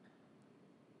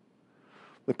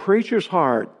 The preacher's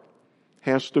heart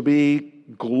has to be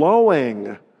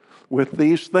glowing with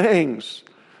these things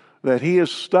that he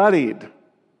has studied.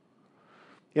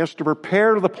 He has to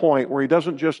prepare to the point where he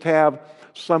doesn't just have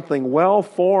something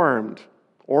well-formed,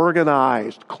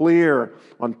 organized, clear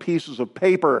on pieces of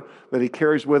paper that he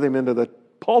carries with him into the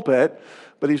pulpit,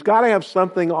 but he's got to have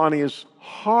something on his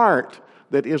heart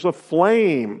that is a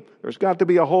flame. There's got to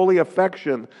be a holy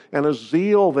affection and a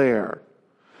zeal there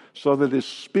so that his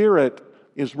spirit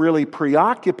is really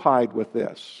preoccupied with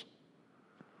this.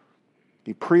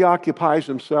 He preoccupies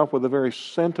himself with the very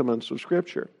sentiments of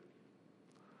Scripture.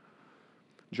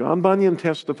 John Bunyan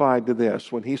testified to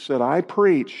this when he said, I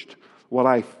preached what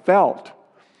I felt,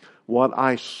 what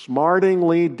I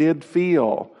smartingly did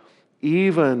feel,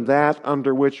 even that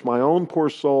under which my own poor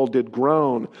soul did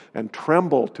groan and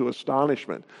tremble to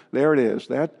astonishment. There it is.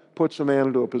 That puts a man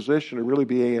into a position to really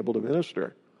be able to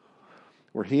minister,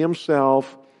 where he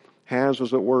himself has,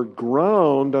 as it were,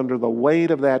 groaned under the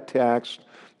weight of that text,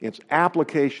 its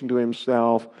application to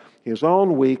himself, his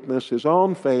own weakness, his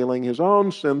own failing, his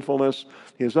own sinfulness,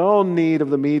 his own need of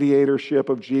the mediatorship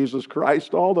of Jesus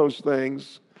Christ, all those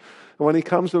things. And when he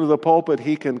comes into the pulpit,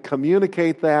 he can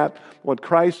communicate that, what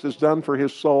Christ has done for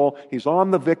his soul. He's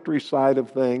on the victory side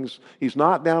of things. He's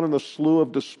not down in the slough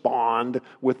of despond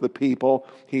with the people.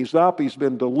 He's up, he's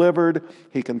been delivered,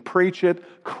 he can preach it.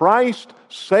 Christ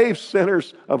saves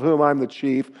sinners, of whom I'm the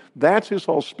chief. That's his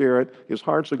whole spirit. His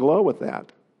heart's aglow with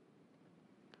that.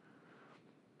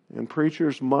 And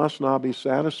preachers must not be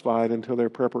satisfied until their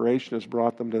preparation has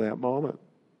brought them to that moment.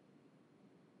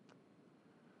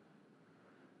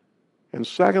 And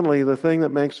secondly, the thing that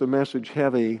makes a message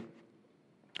heavy,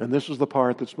 and this is the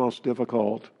part that's most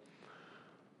difficult,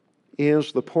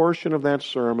 is the portion of that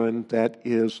sermon that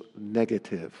is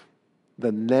negative.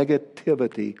 The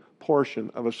negativity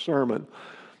portion of a sermon.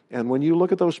 And when you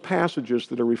look at those passages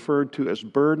that are referred to as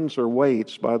burdens or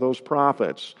weights by those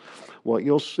prophets, what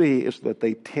you'll see is that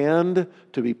they tend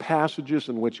to be passages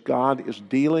in which God is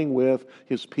dealing with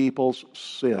his people's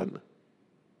sin,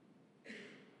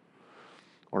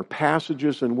 or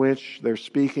passages in which they're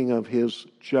speaking of his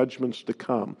judgments to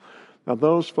come. Now,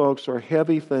 those folks are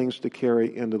heavy things to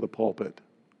carry into the pulpit.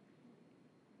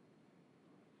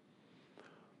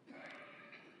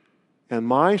 And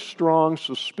my strong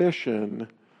suspicion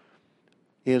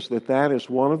is that is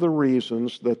one of the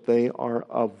reasons that they are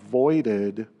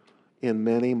avoided in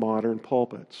many modern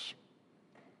pulpits.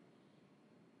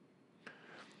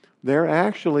 There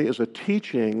actually is a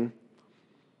teaching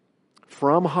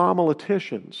from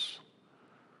homileticians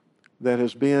that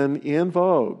has been in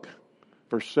vogue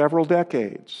for several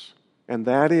decades, and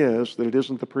that is that it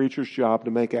isn't the preacher's job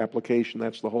to make application,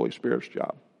 that's the Holy Spirit's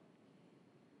job.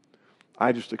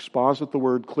 I just exposit the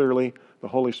word clearly. The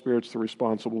Holy Spirit's the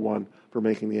responsible one for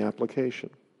making the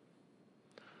application.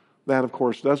 That, of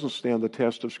course, doesn't stand the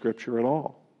test of Scripture at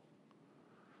all.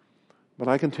 But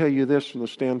I can tell you this from the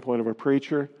standpoint of a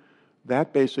preacher,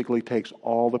 that basically takes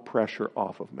all the pressure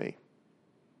off of me.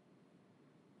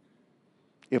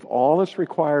 If all that's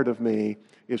required of me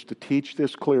is to teach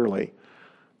this clearly,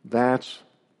 That's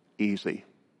easy.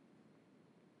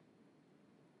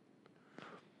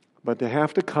 But to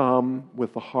have to come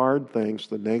with the hard things,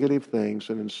 the negative things,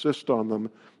 and insist on them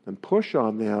and push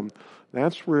on them,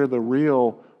 that's where the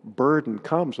real burden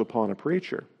comes upon a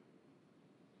preacher.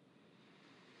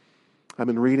 I've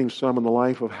been reading some in the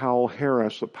life of Howell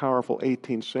Harris, a powerful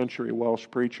 18th century Welsh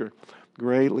preacher,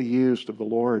 greatly used of the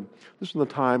Lord. This is in the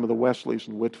time of the Wesleys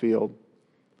in Whitefield.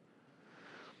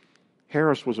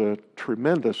 Harris was a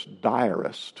tremendous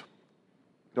diarist.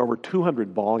 Over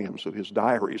 200 volumes of his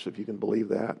diaries, if you can believe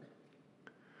that.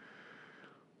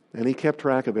 And he kept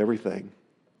track of everything.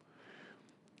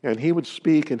 And he would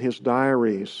speak in his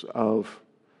diaries of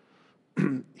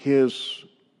his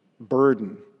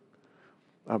burden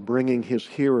of bringing his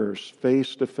hearers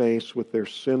face to face with their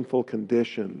sinful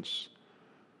conditions.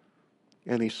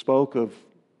 And he spoke of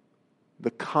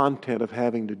the content of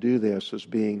having to do this as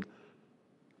being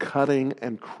cutting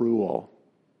and cruel.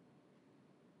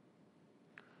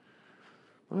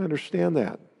 I understand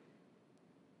that.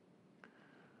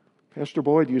 Pastor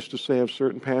Boyd used to say of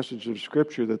certain passages of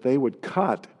Scripture that they would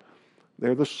cut.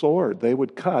 They're the sword. They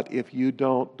would cut if you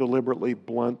don't deliberately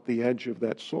blunt the edge of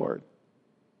that sword.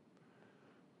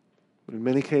 But in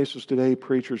many cases today,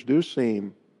 preachers do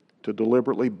seem to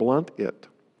deliberately blunt it.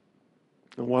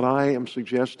 And what I am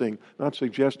suggesting, not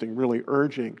suggesting, really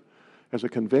urging as a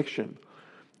conviction,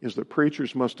 is that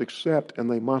preachers must accept and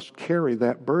they must carry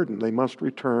that burden. They must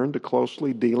return to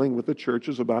closely dealing with the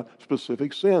churches about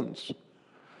specific sins.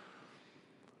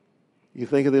 You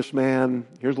think of this man,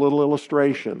 here's a little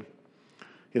illustration.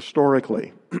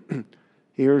 Historically,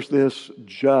 here's this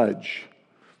judge.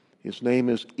 His name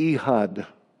is Ehud.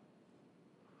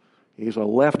 He's a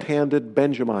left-handed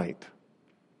Benjamite.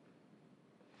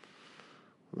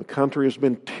 The country has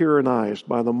been tyrannized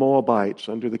by the Moabites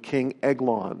under the king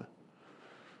Eglon.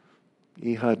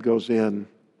 Ehud goes in.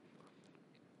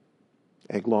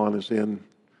 Eglon is in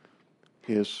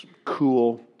his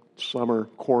cool summer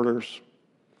quarters.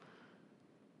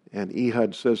 And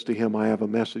Ehud says to him, I have a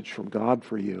message from God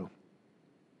for you.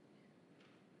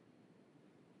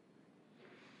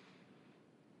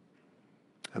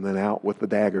 And then out with the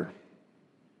dagger.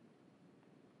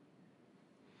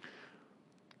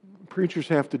 Preachers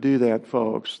have to do that,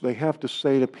 folks. They have to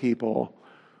say to people,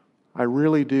 I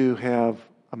really do have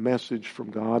a message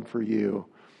from God for you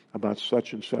about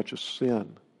such and such a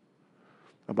sin,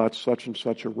 about such and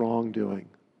such a wrongdoing,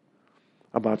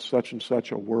 about such and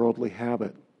such a worldly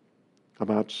habit,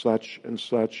 about such and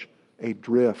such a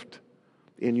drift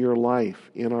in your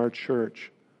life, in our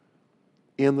church,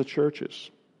 in the churches.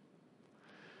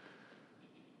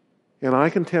 And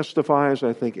I can testify, as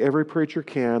I think every preacher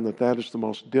can, that that is the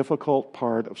most difficult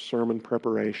part of sermon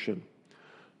preparation,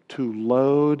 to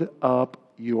load up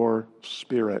your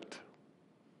spirit.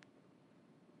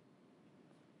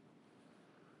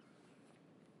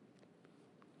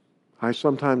 I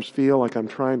sometimes feel like I'm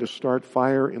trying to start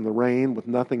fire in the rain with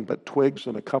nothing but twigs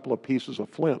and a couple of pieces of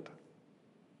flint.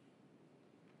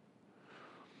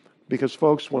 Because,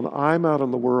 folks, when I'm out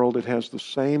in the world, it has the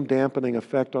same dampening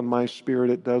effect on my spirit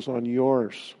it does on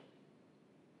yours.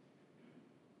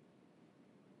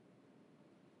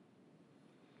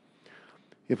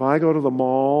 If I go to the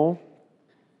mall,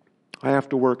 I have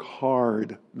to work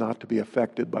hard not to be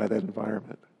affected by that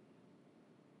environment.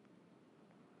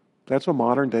 That's a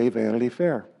modern-day Vanity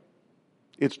Fair.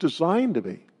 It's designed to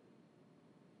be.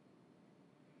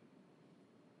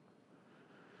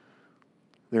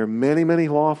 There are many, many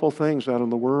lawful things out in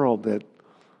the world that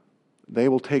they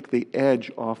will take the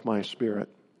edge off my spirit.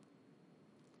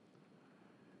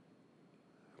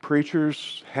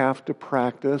 Preachers have to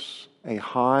practice a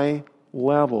high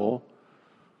level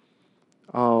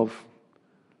of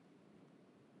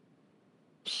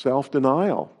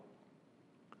self-denial,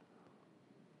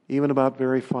 even about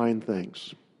very fine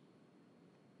things.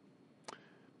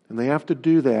 And they have to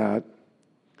do that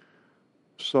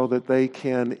so that they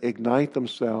can ignite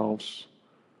themselves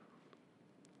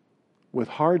with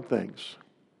hard things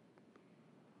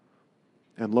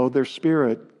and load their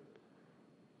spirit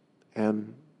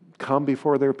and come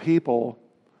before their people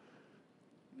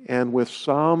and with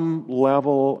some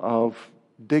level of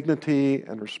dignity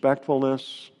and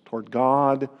respectfulness toward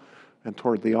God and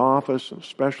toward the office, and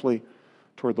especially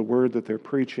toward the word that they're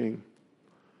preaching.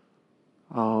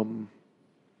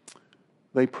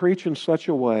 They preach in such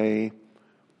a way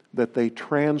that they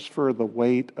transfer the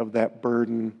weight of that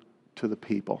burden to the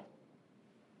people.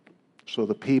 So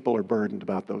the people are burdened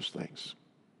about those things.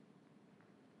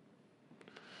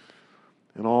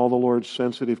 And all the Lord's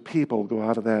sensitive people go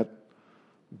out of that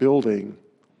building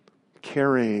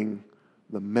carrying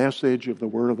the message of the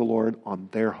word of the Lord on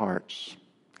their hearts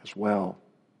as well.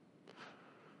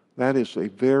 That is a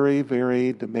very,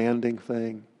 very demanding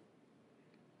thing.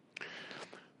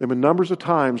 There have been numbers of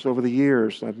times over the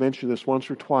years, I've mentioned this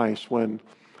once or twice, when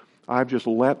I've just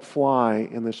let fly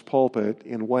in this pulpit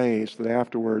in ways that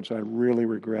afterwards I really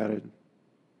regretted.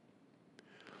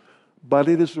 But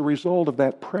it is the result of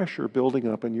that pressure building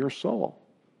up in your soul.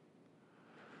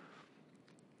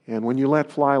 And when you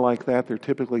let fly like that, they're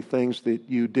typically things that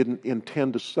you didn't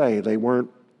intend to say. They weren't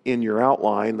in your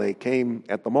outline. They came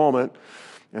at the moment.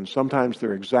 And sometimes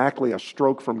they're exactly a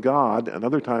stroke from God. And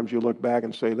other times you look back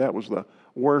and say, that was the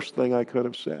worst thing I could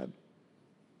have said.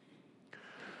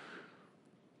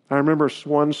 I remember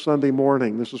one Sunday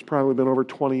morning, this has probably been over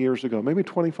 20 years ago, maybe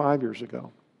 25 years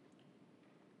ago.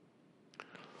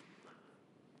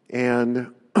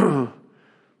 And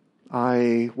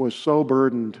I was so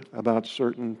burdened about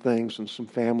certain things and some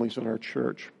families in our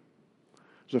church.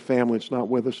 There's a family that's not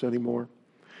with us anymore.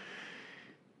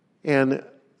 And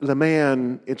the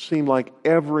man, it seemed like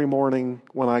every morning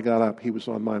when I got up, he was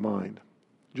on my mind,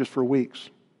 just for weeks.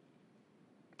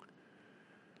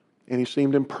 And he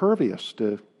seemed impervious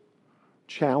to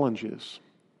challenges.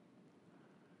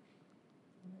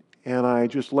 And I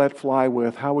just let fly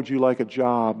with, how would you like a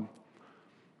job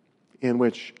in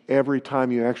which every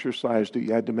time you exercised it,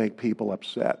 you had to make people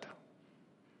upset?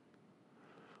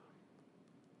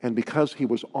 And because he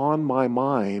was on my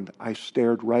mind, I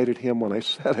stared right at him when I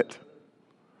said it.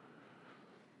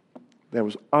 That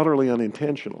was utterly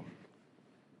unintentional.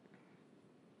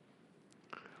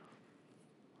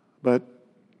 But,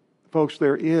 folks,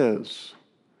 there is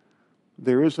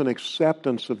an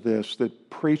acceptance of this that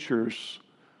preachers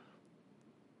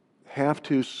have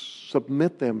to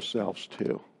submit themselves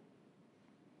to.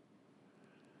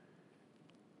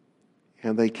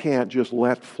 And they can't just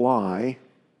let fly.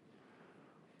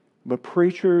 But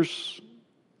preachers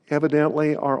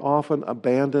evidently are often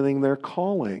abandoning their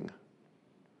calling.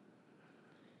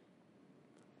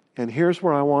 And here's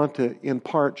where I want to, in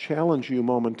part, challenge you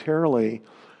momentarily.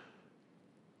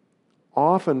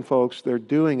 Often, folks, they're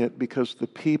doing it because the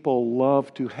people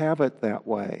love to have it that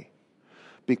way,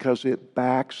 because it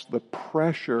backs the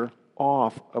pressure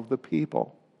off of the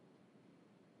people.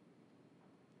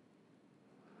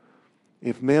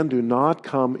 If men do not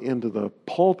come into the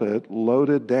pulpit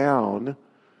loaded down,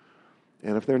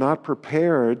 and if they're not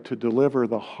prepared to deliver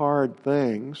the hard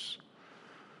things,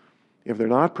 if they're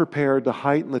not prepared to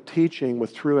heighten the teaching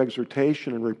with true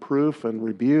exhortation and reproof and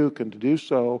rebuke, and to do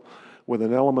so with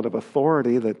an element of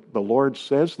authority that the Lord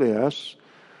says this,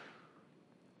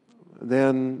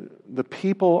 then the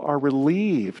people are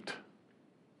relieved.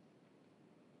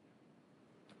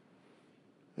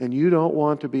 And you don't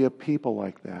want to be a people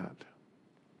like that.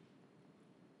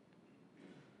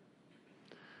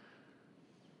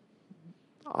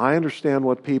 I understand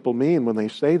what people mean when they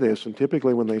say this, and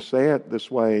typically when they say it this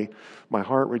way, my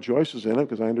heart rejoices in it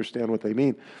because I understand what they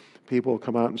mean. People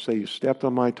come out and say, "You stepped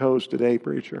on my toes today,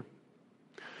 preacher."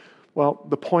 Well,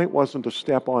 the point wasn't to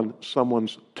step on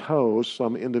someone's toes,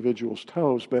 some individual's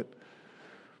toes, but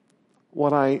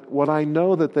what I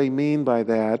know that they mean by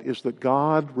that is that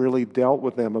God really dealt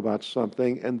with them about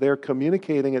something, and they're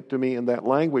communicating it to me in that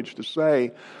language to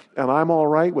say, and I'm all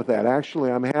right with that.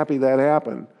 Actually, I'm happy that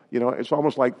happened. You know, it's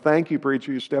almost like, "Thank you,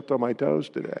 preacher, you stepped on my toes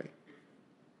today."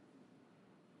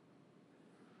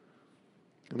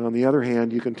 And on the other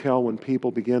hand, you can tell when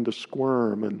people begin to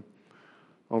squirm, and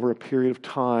over a period of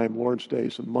time, Lord's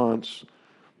days and months,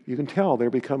 you can tell they're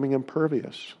becoming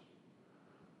impervious.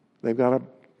 They've got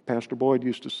Pastor Boyd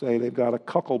used to say, they've got a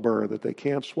cuckleburr that they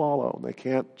can't swallow, and they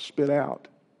can't spit out.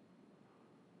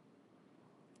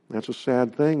 That's a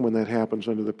sad thing when that happens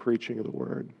under the preaching of the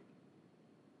Word.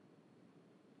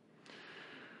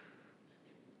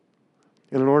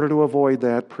 And in order to avoid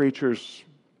that, preachers,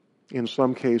 in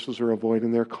some cases, are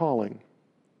avoiding their calling.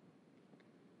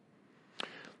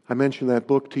 I mentioned that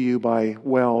book to you by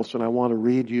Wells, and I want to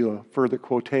read you a further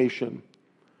quotation.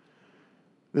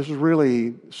 This is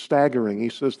really staggering. He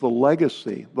says, the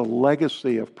legacy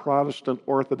of Protestant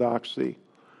orthodoxy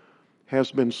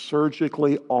has been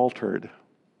surgically altered.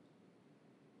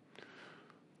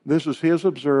 This is his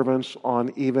observance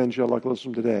on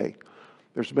evangelicalism today.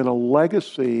 There's been a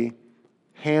legacy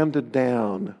handed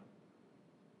down,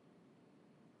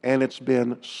 and it's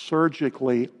been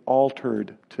surgically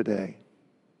altered today.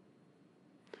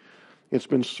 It's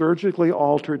been surgically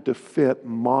altered to fit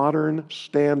modern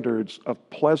standards of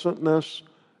pleasantness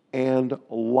and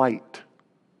light,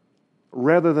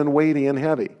 rather than weighty and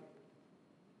heavy.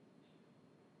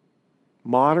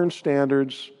 Modern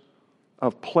standards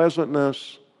of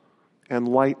pleasantness and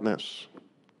lightness.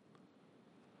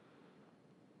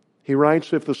 He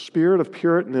writes, if the spirit of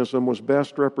Puritanism was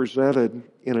best represented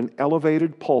in an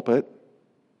elevated pulpit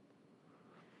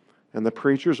and the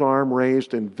preacher's arm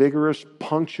raised in vigorous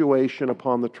punctuation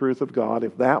upon the truth of God,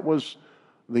 if that was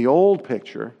the old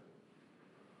picture,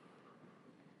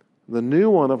 the new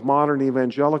one of modern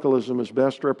evangelicalism is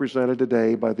best represented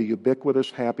today by the ubiquitous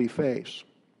happy face,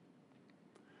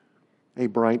 a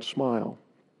bright smile.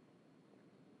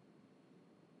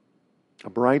 A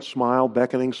bright smile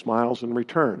beckoning smiles in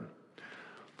return.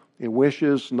 It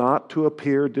wishes not to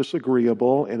appear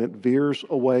disagreeable, and it veers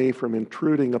away from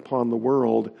intruding upon the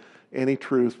world any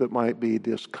truth that might be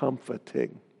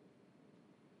discomforting.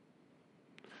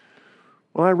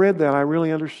 When I read that, I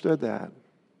really understood that.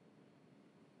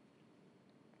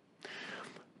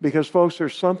 Because, folks,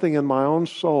 there's something in my own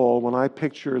soul when I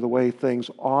picture the way things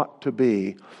ought to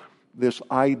be, this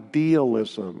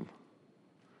idealism.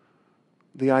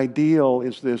 The ideal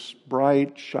is this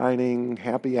bright, shining,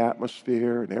 happy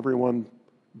atmosphere and everyone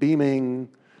beaming.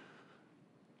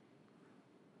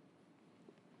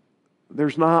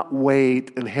 There's not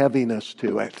weight and heaviness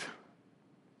to it.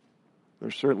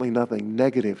 There's certainly nothing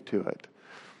negative to it.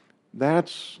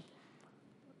 That's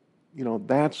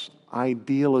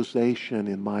idealization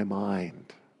in my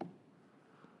mind.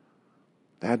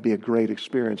 That'd be a great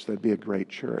experience. That'd be a great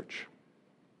church.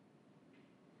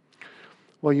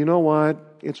 Well, you know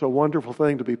what? It's a wonderful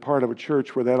thing to be part of a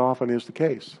church where that often is the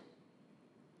case.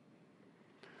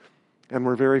 And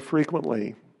we're very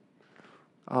frequently,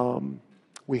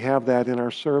 we have that in our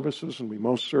services, and we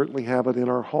most certainly have it in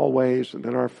our hallways and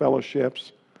in our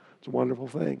fellowships. It's a wonderful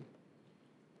thing.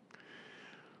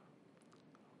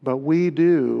 But we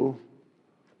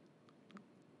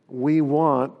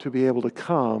want to be able to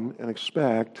come and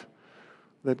expect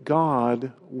that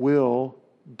God will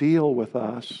deal with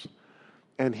us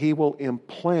and He will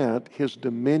implant His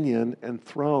dominion and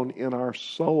throne in our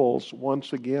souls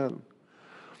once again.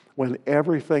 When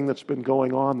everything that's been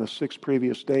going on the 6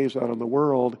 previous days out in the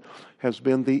world has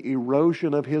been the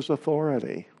erosion of His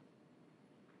authority.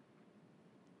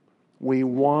 We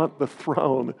want the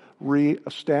throne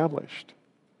reestablished.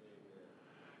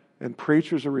 And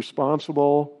preachers are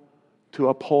responsible to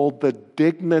uphold the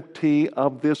dignity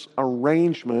of this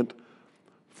arrangement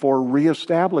for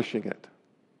reestablishing it.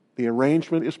 The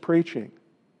arrangement is preaching.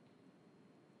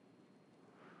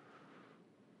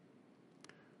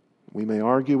 We may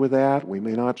argue with that. We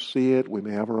may not see it. We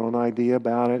may have our own idea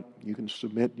about it. You can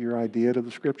submit your idea to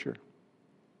the Scripture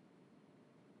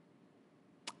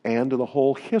and to the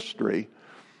whole history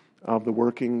of the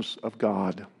workings of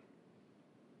God.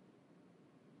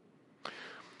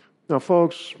 Now,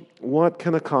 folks, what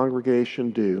can a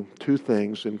congregation do? 2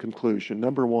 things in conclusion.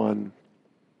 Number 1,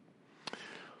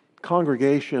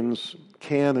 congregations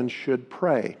can and should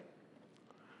pray.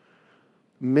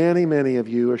 Many, many of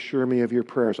you assure me of your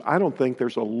prayers. I don't think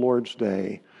there's a Lord's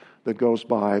Day that goes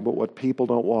by but what people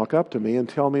don't walk up to me and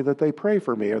tell me that they pray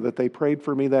for me, or that they prayed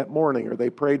for me that morning, or they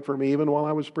prayed for me even while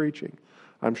I was preaching.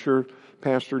 I'm sure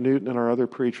Pastor Newton and our other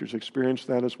preachers experienced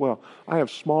that as well. I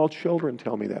have small children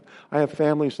tell me that. I have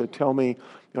families that tell me,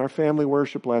 in our family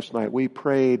worship last night, we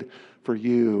prayed for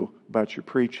you about your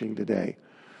preaching today.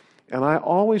 And I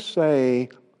always say,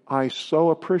 I so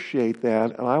appreciate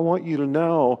that, and I want you to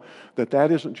know that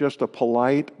that isn't just a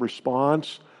polite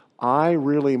response. I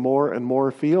really more and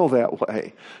more feel that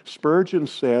way. Spurgeon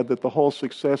said that the whole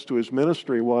success to his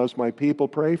ministry was, my people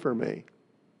pray for me.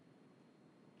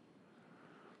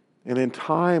 And in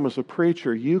time as a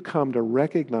preacher, you come to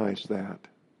recognize that.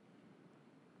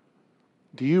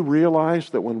 Do you realize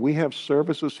that when we have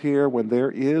services here, when there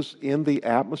is in the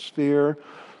atmosphere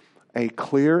a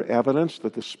clear evidence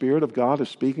that the Spirit of God is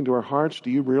speaking to our hearts, do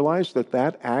you realize that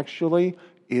that actually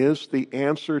is the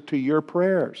answer to your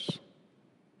prayers?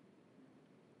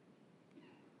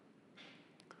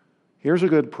 Here's a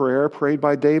good prayer prayed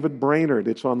by David Brainerd.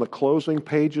 It's on the closing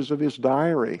pages of his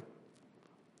diary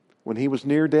when he was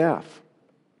near death.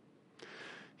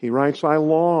 He writes, I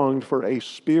longed for a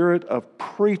spirit of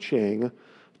preaching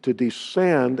to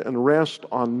descend and rest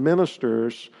on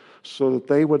ministers so that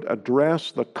they would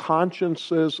address the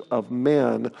consciences of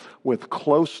men with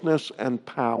closeness and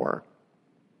power.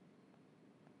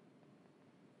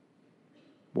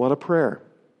 What a prayer.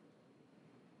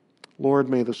 Lord,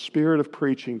 may the spirit of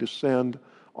preaching descend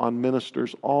on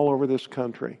ministers all over this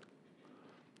country,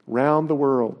 round the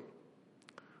world,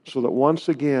 so that once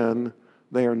again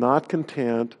they are not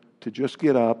content to just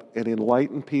get up and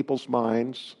enlighten people's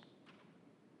minds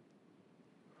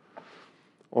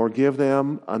or give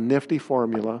them a nifty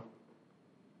formula,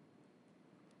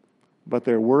 but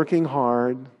they're working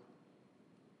hard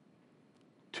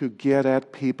to get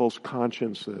at people's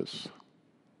consciences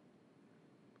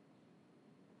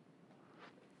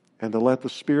and to let the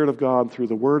Spirit of God through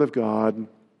the Word of God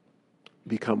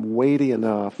become weighty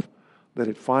enough that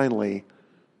it finally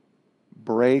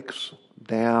breaks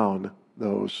down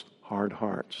those hard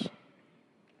hearts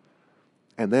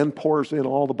and then pours in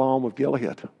all the balm of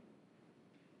Gilead,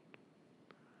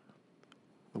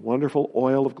 the wonderful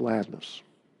oil of gladness.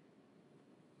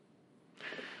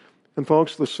 And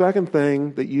folks, the second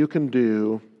thing that you can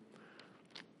do,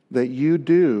 that you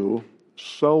do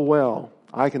so well,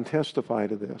 I can testify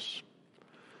to this,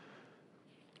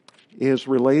 is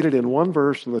related in one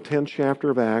verse in the 10th chapter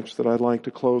of Acts that I'd like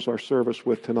to close our service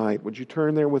with tonight. Would you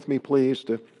turn there with me, please,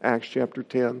 to Acts chapter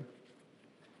 10?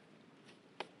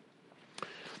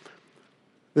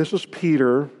 This is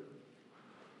Peter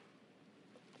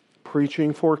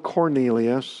preaching for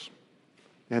Cornelius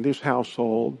and his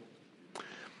household.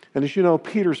 And as you know,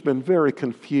 Peter's been very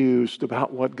confused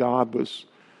about what God was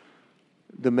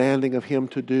demanding of him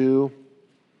to do.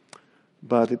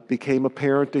 But it became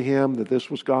apparent to him that this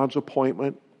was God's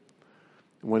appointment.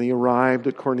 When he arrived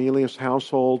at Cornelius'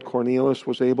 household, Cornelius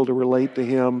was able to relate to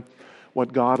him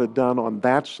what God had done on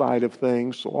that side of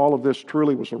things. So all of this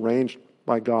truly was arranged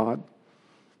by God.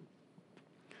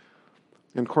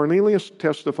 And Cornelius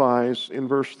testifies in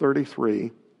verse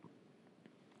 33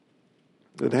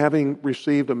 that having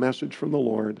received a message from the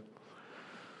Lord,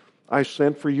 I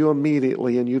sent for you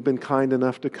immediately, and you've been kind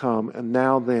enough to come, and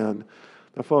now then.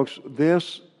 Now, folks,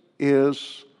 this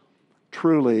is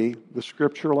truly the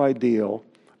scriptural ideal.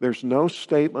 There's no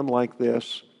statement like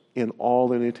this in all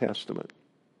the New Testament.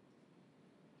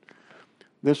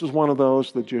 This is one of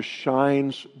those that just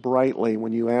shines brightly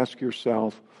when you ask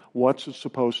yourself, what's it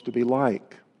supposed to be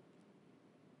like?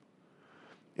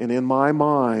 And in my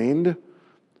mind,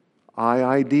 I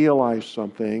idealize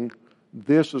something.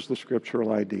 This is the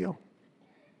scriptural ideal.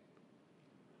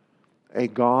 A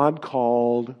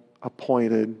God-called,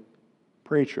 appointed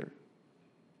preacher.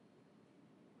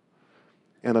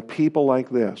 And a people like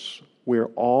this, we're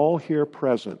all here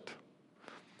present.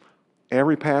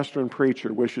 Every pastor and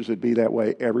preacher wishes it'd be that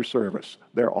way every service.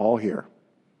 They're all here.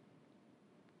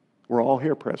 We're all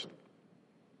here present.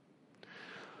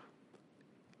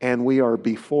 And we are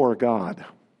before God.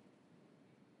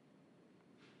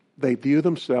 They view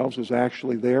themselves as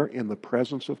actually there in the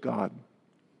presence of God.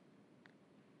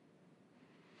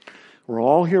 We're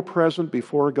all here present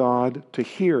before God to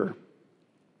hear.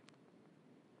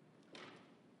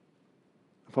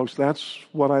 Folks, that's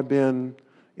what I've been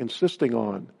insisting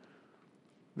on.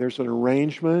 There's an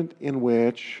arrangement in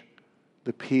which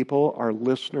the people are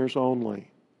listeners only.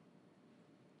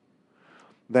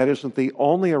 That isn't the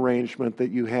only arrangement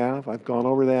that you have. I've gone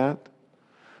over that.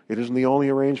 It isn't the only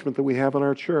arrangement that we have in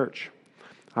our church.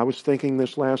 I was thinking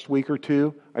this last week or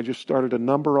two, I just started to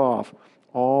number off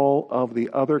all of the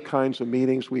other kinds of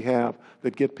meetings we have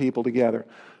that get people together.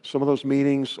 Some of those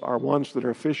meetings are ones that are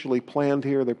officially planned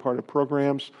here. They're part of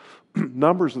programs.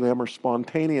 Numbers of them are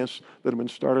spontaneous that have been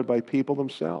started by people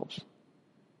themselves.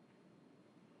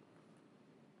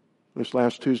 This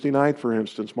last Tuesday night, for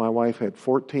instance, my wife had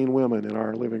 14 women in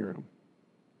our living room.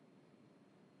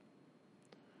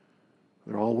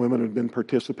 They're all women who had been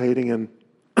participating in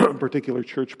a particular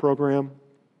church program.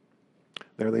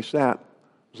 There they sat.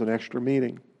 It was an extra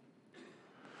meeting.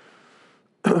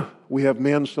 We have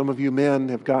men, some of you men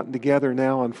have gotten together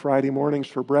now on Friday mornings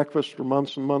for breakfast for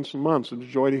months and months and months. It's a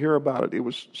joy to hear about it. It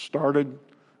was started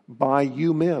by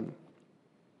you men,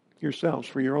 yourselves,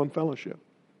 for your own fellowship.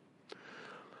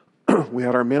 We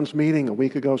had our men's meeting a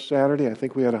week ago Saturday. I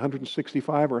think we had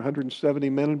 165 or 170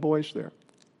 men and boys there.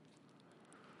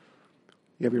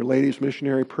 You have your ladies'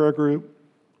 missionary prayer group.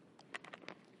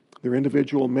 There are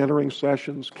individual mentoring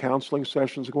sessions, counseling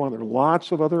sessions go on. There are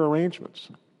lots of other arrangements.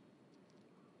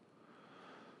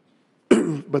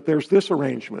 But there's this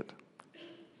arrangement.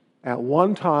 At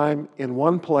one time, in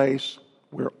one place,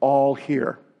 we're all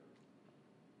here.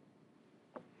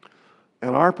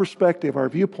 And our perspective, our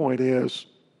viewpoint is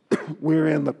we're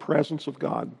in the presence of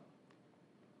God.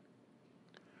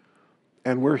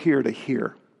 And we're here to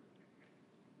hear.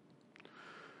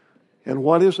 And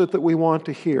what is it that we want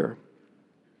to hear?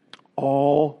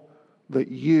 All that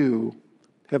you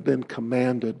have been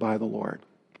commanded by the Lord.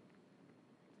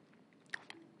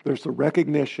 There's the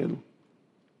recognition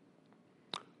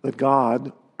that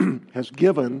God has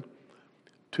given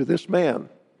to this man.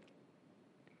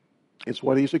 It's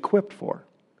what he's equipped for.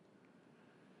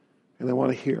 And they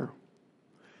want to hear.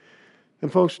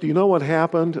 And folks, do you know what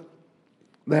happened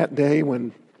that day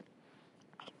when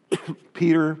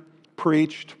Peter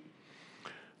preached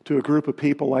to a group of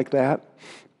people like that?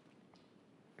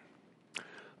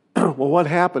 Well, what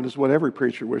happened is what every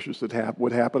preacher wishes that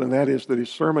would happen, and that is that his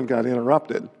sermon got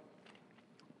interrupted.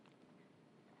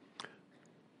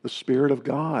 the Spirit of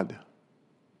God.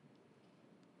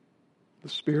 The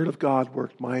Spirit of God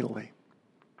worked mightily.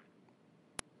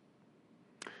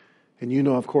 And you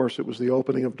know, of course, it was the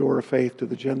opening of door of faith to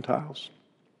the Gentiles.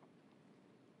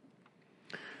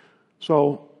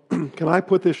 So, can I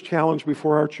put this challenge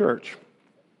before our church?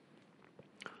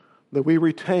 That we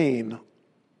retain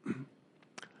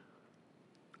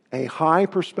a high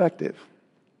perspective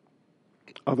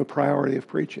of the priority of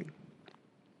preaching.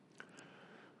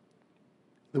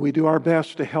 That we do our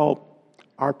best to help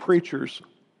our preachers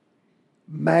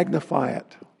magnify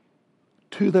it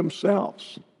to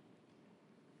themselves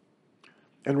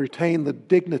and retain the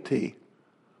dignity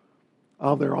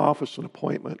of their office and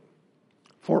appointment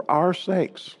for our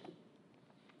sakes.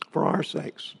 For our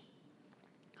sakes.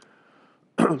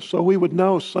 So we would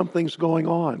know something's going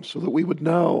on, so that we would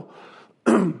know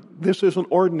this isn't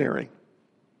ordinary.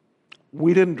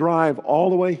 We didn't drive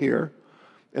all the way here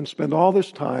and spend all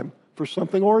this time for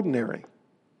something ordinary.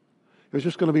 It was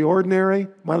just going to be ordinary,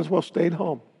 might as well stayed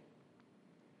home.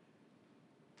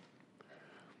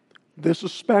 This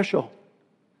is special.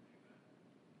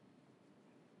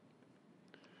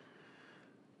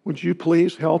 Would you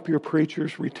please help your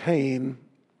preachers retain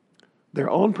their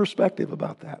own perspective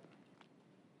about that?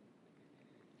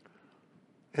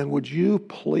 And would you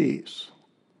please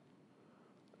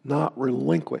not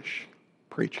relinquish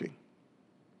preaching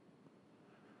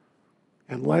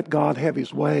and let God have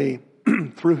His way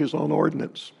through His own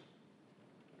ordinance,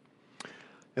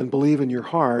 and believe in your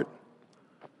heart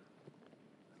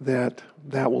that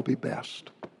that will be best.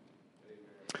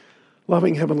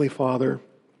 Loving Heavenly Father,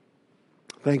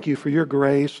 thank you for your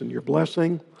grace and your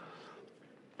blessing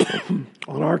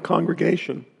on our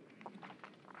congregation.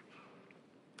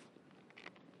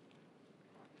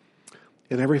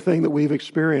 And everything that we've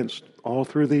experienced all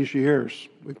through these years,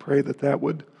 we pray that that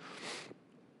would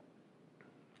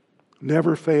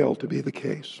never fail to be the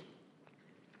case.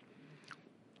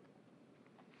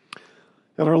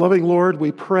 And our loving Lord,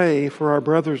 we pray for our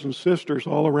brothers and sisters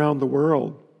all around the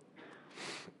world.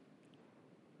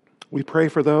 We pray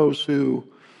for those who,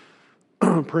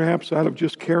 perhaps out of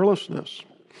just carelessness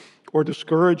or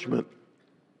discouragement,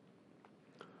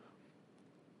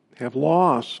 have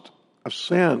lost a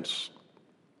sense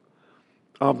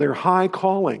of their high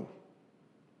calling.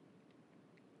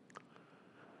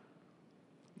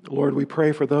 Lord, we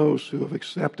pray for those who have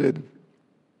accepted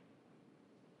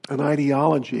an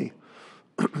ideology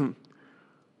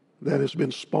that has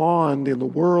been spawned in the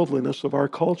worldliness of our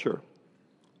culture.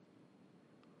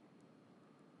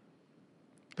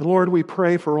 And Lord, we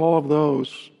pray for all of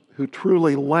those who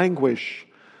truly languish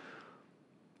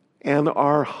and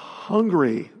are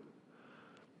hungry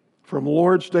from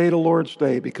Lord's Day to Lord's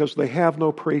Day because they have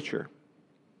no preacher.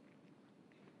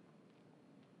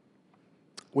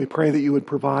 We pray that you would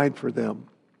provide for them.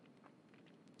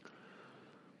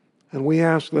 And we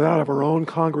ask that out of our own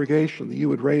congregation that you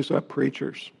would raise up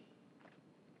preachers.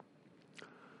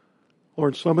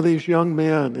 Lord, some of these young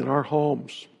men in our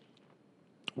homes,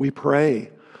 we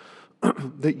pray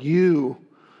that you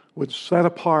would set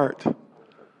apart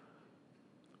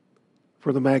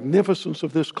for the magnificence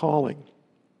of this calling.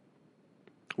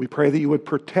 We pray that you would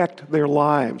protect their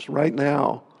lives right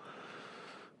now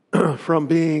from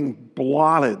being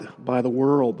blotted by the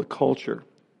world, the culture.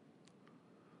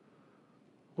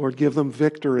 Lord, give them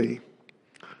victory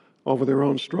over their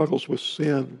own struggles with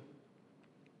sin.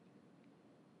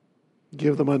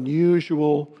 Give them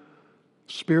unusual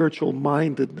spiritual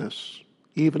mindedness,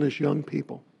 even as young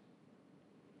people.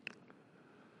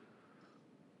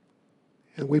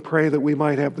 And we pray that we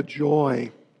might have the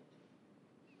joy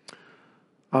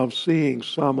of seeing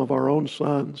some of our own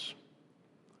sons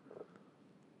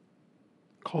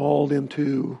called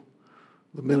into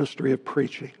the ministry of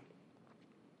preaching.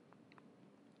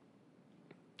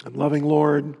 And loving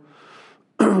Lord,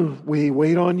 we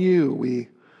wait on you. We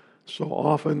so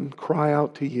often cry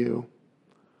out to you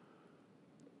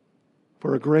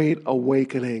for a great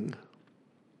awakening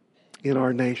in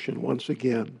our nation once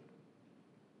again.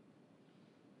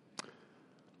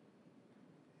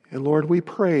 And Lord, we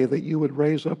pray that you would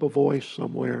raise up a voice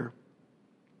somewhere,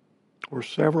 or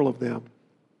several of them,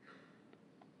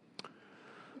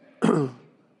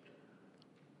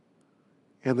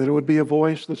 and that it would be a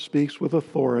voice that speaks with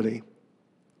authority,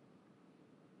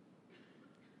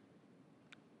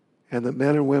 and that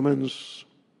men and women's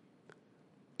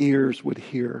ears would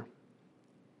hear.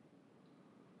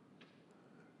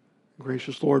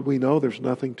 Gracious Lord, we know there's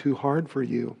nothing too hard for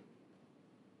you.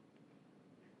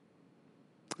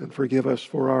 And forgive us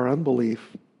for our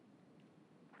unbelief.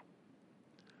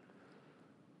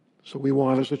 So we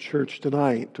want as a church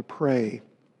tonight to pray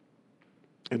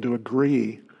and to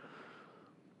agree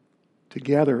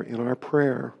together in our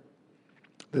prayer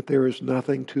that there is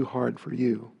nothing too hard for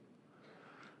you.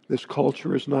 This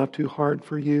culture is not too hard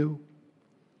for you.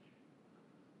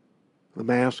 The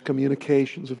mass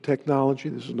communications of technology,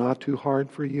 this is not too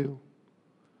hard for you.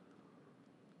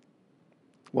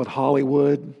 What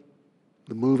Hollywood,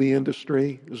 the movie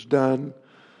industry, has done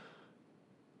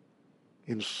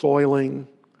in soiling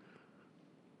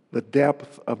the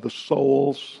depth of the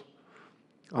souls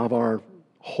of our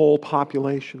whole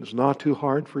population is not too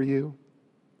hard for you.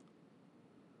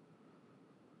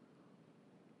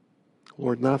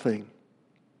 Lord, nothing.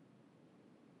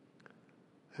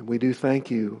 And we do thank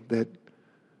you that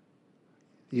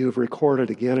you have recorded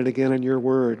again and again in your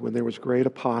word when there was great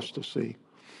apostasy,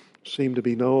 seemed to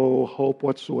be no hope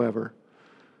whatsoever,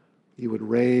 you would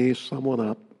raise someone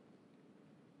up.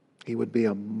 He would be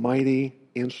a mighty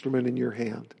instrument in your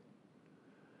hand.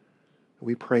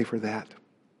 We pray for that.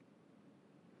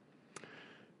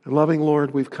 And loving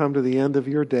Lord, we've come to the end of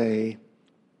your day.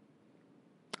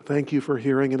 Thank you for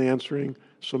hearing and answering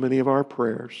so many of our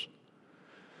prayers.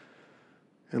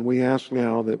 And we ask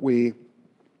now that we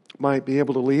might be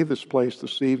able to leave this place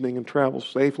this evening and travel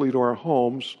safely to our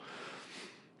homes,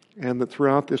 and that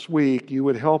throughout this week you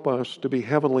would help us to be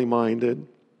heavenly minded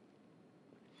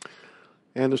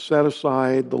and to set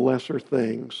aside the lesser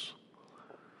things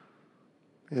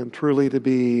and truly to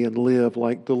be and live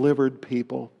like delivered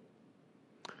people.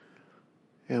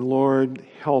 And Lord,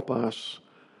 help us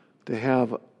to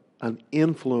have an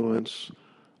influence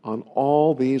on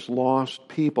all these lost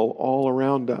people all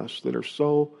around us that are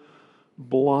so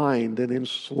blind and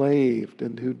enslaved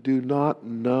and who do not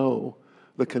know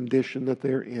the condition that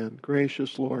they're in.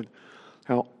 Gracious Lord,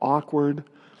 how awkward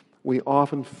we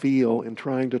often feel in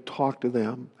trying to talk to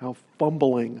them, how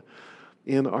fumbling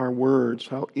in our words,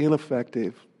 how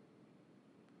ineffective.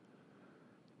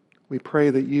 We pray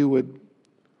that you would,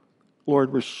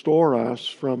 Lord, restore us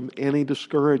from any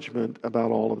discouragement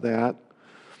about all of that.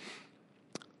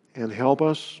 And help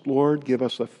us, Lord, give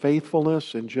us a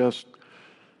faithfulness in just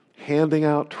handing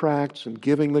out tracts and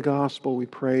giving the gospel. We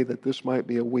pray that this might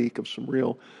be a week of some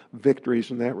real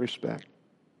victories in that respect.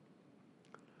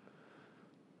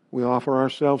 We offer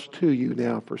ourselves to you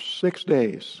now for 6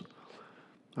 days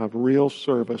of real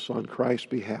service on Christ's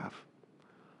behalf.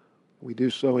 We do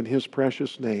so in his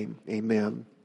precious name. Amen.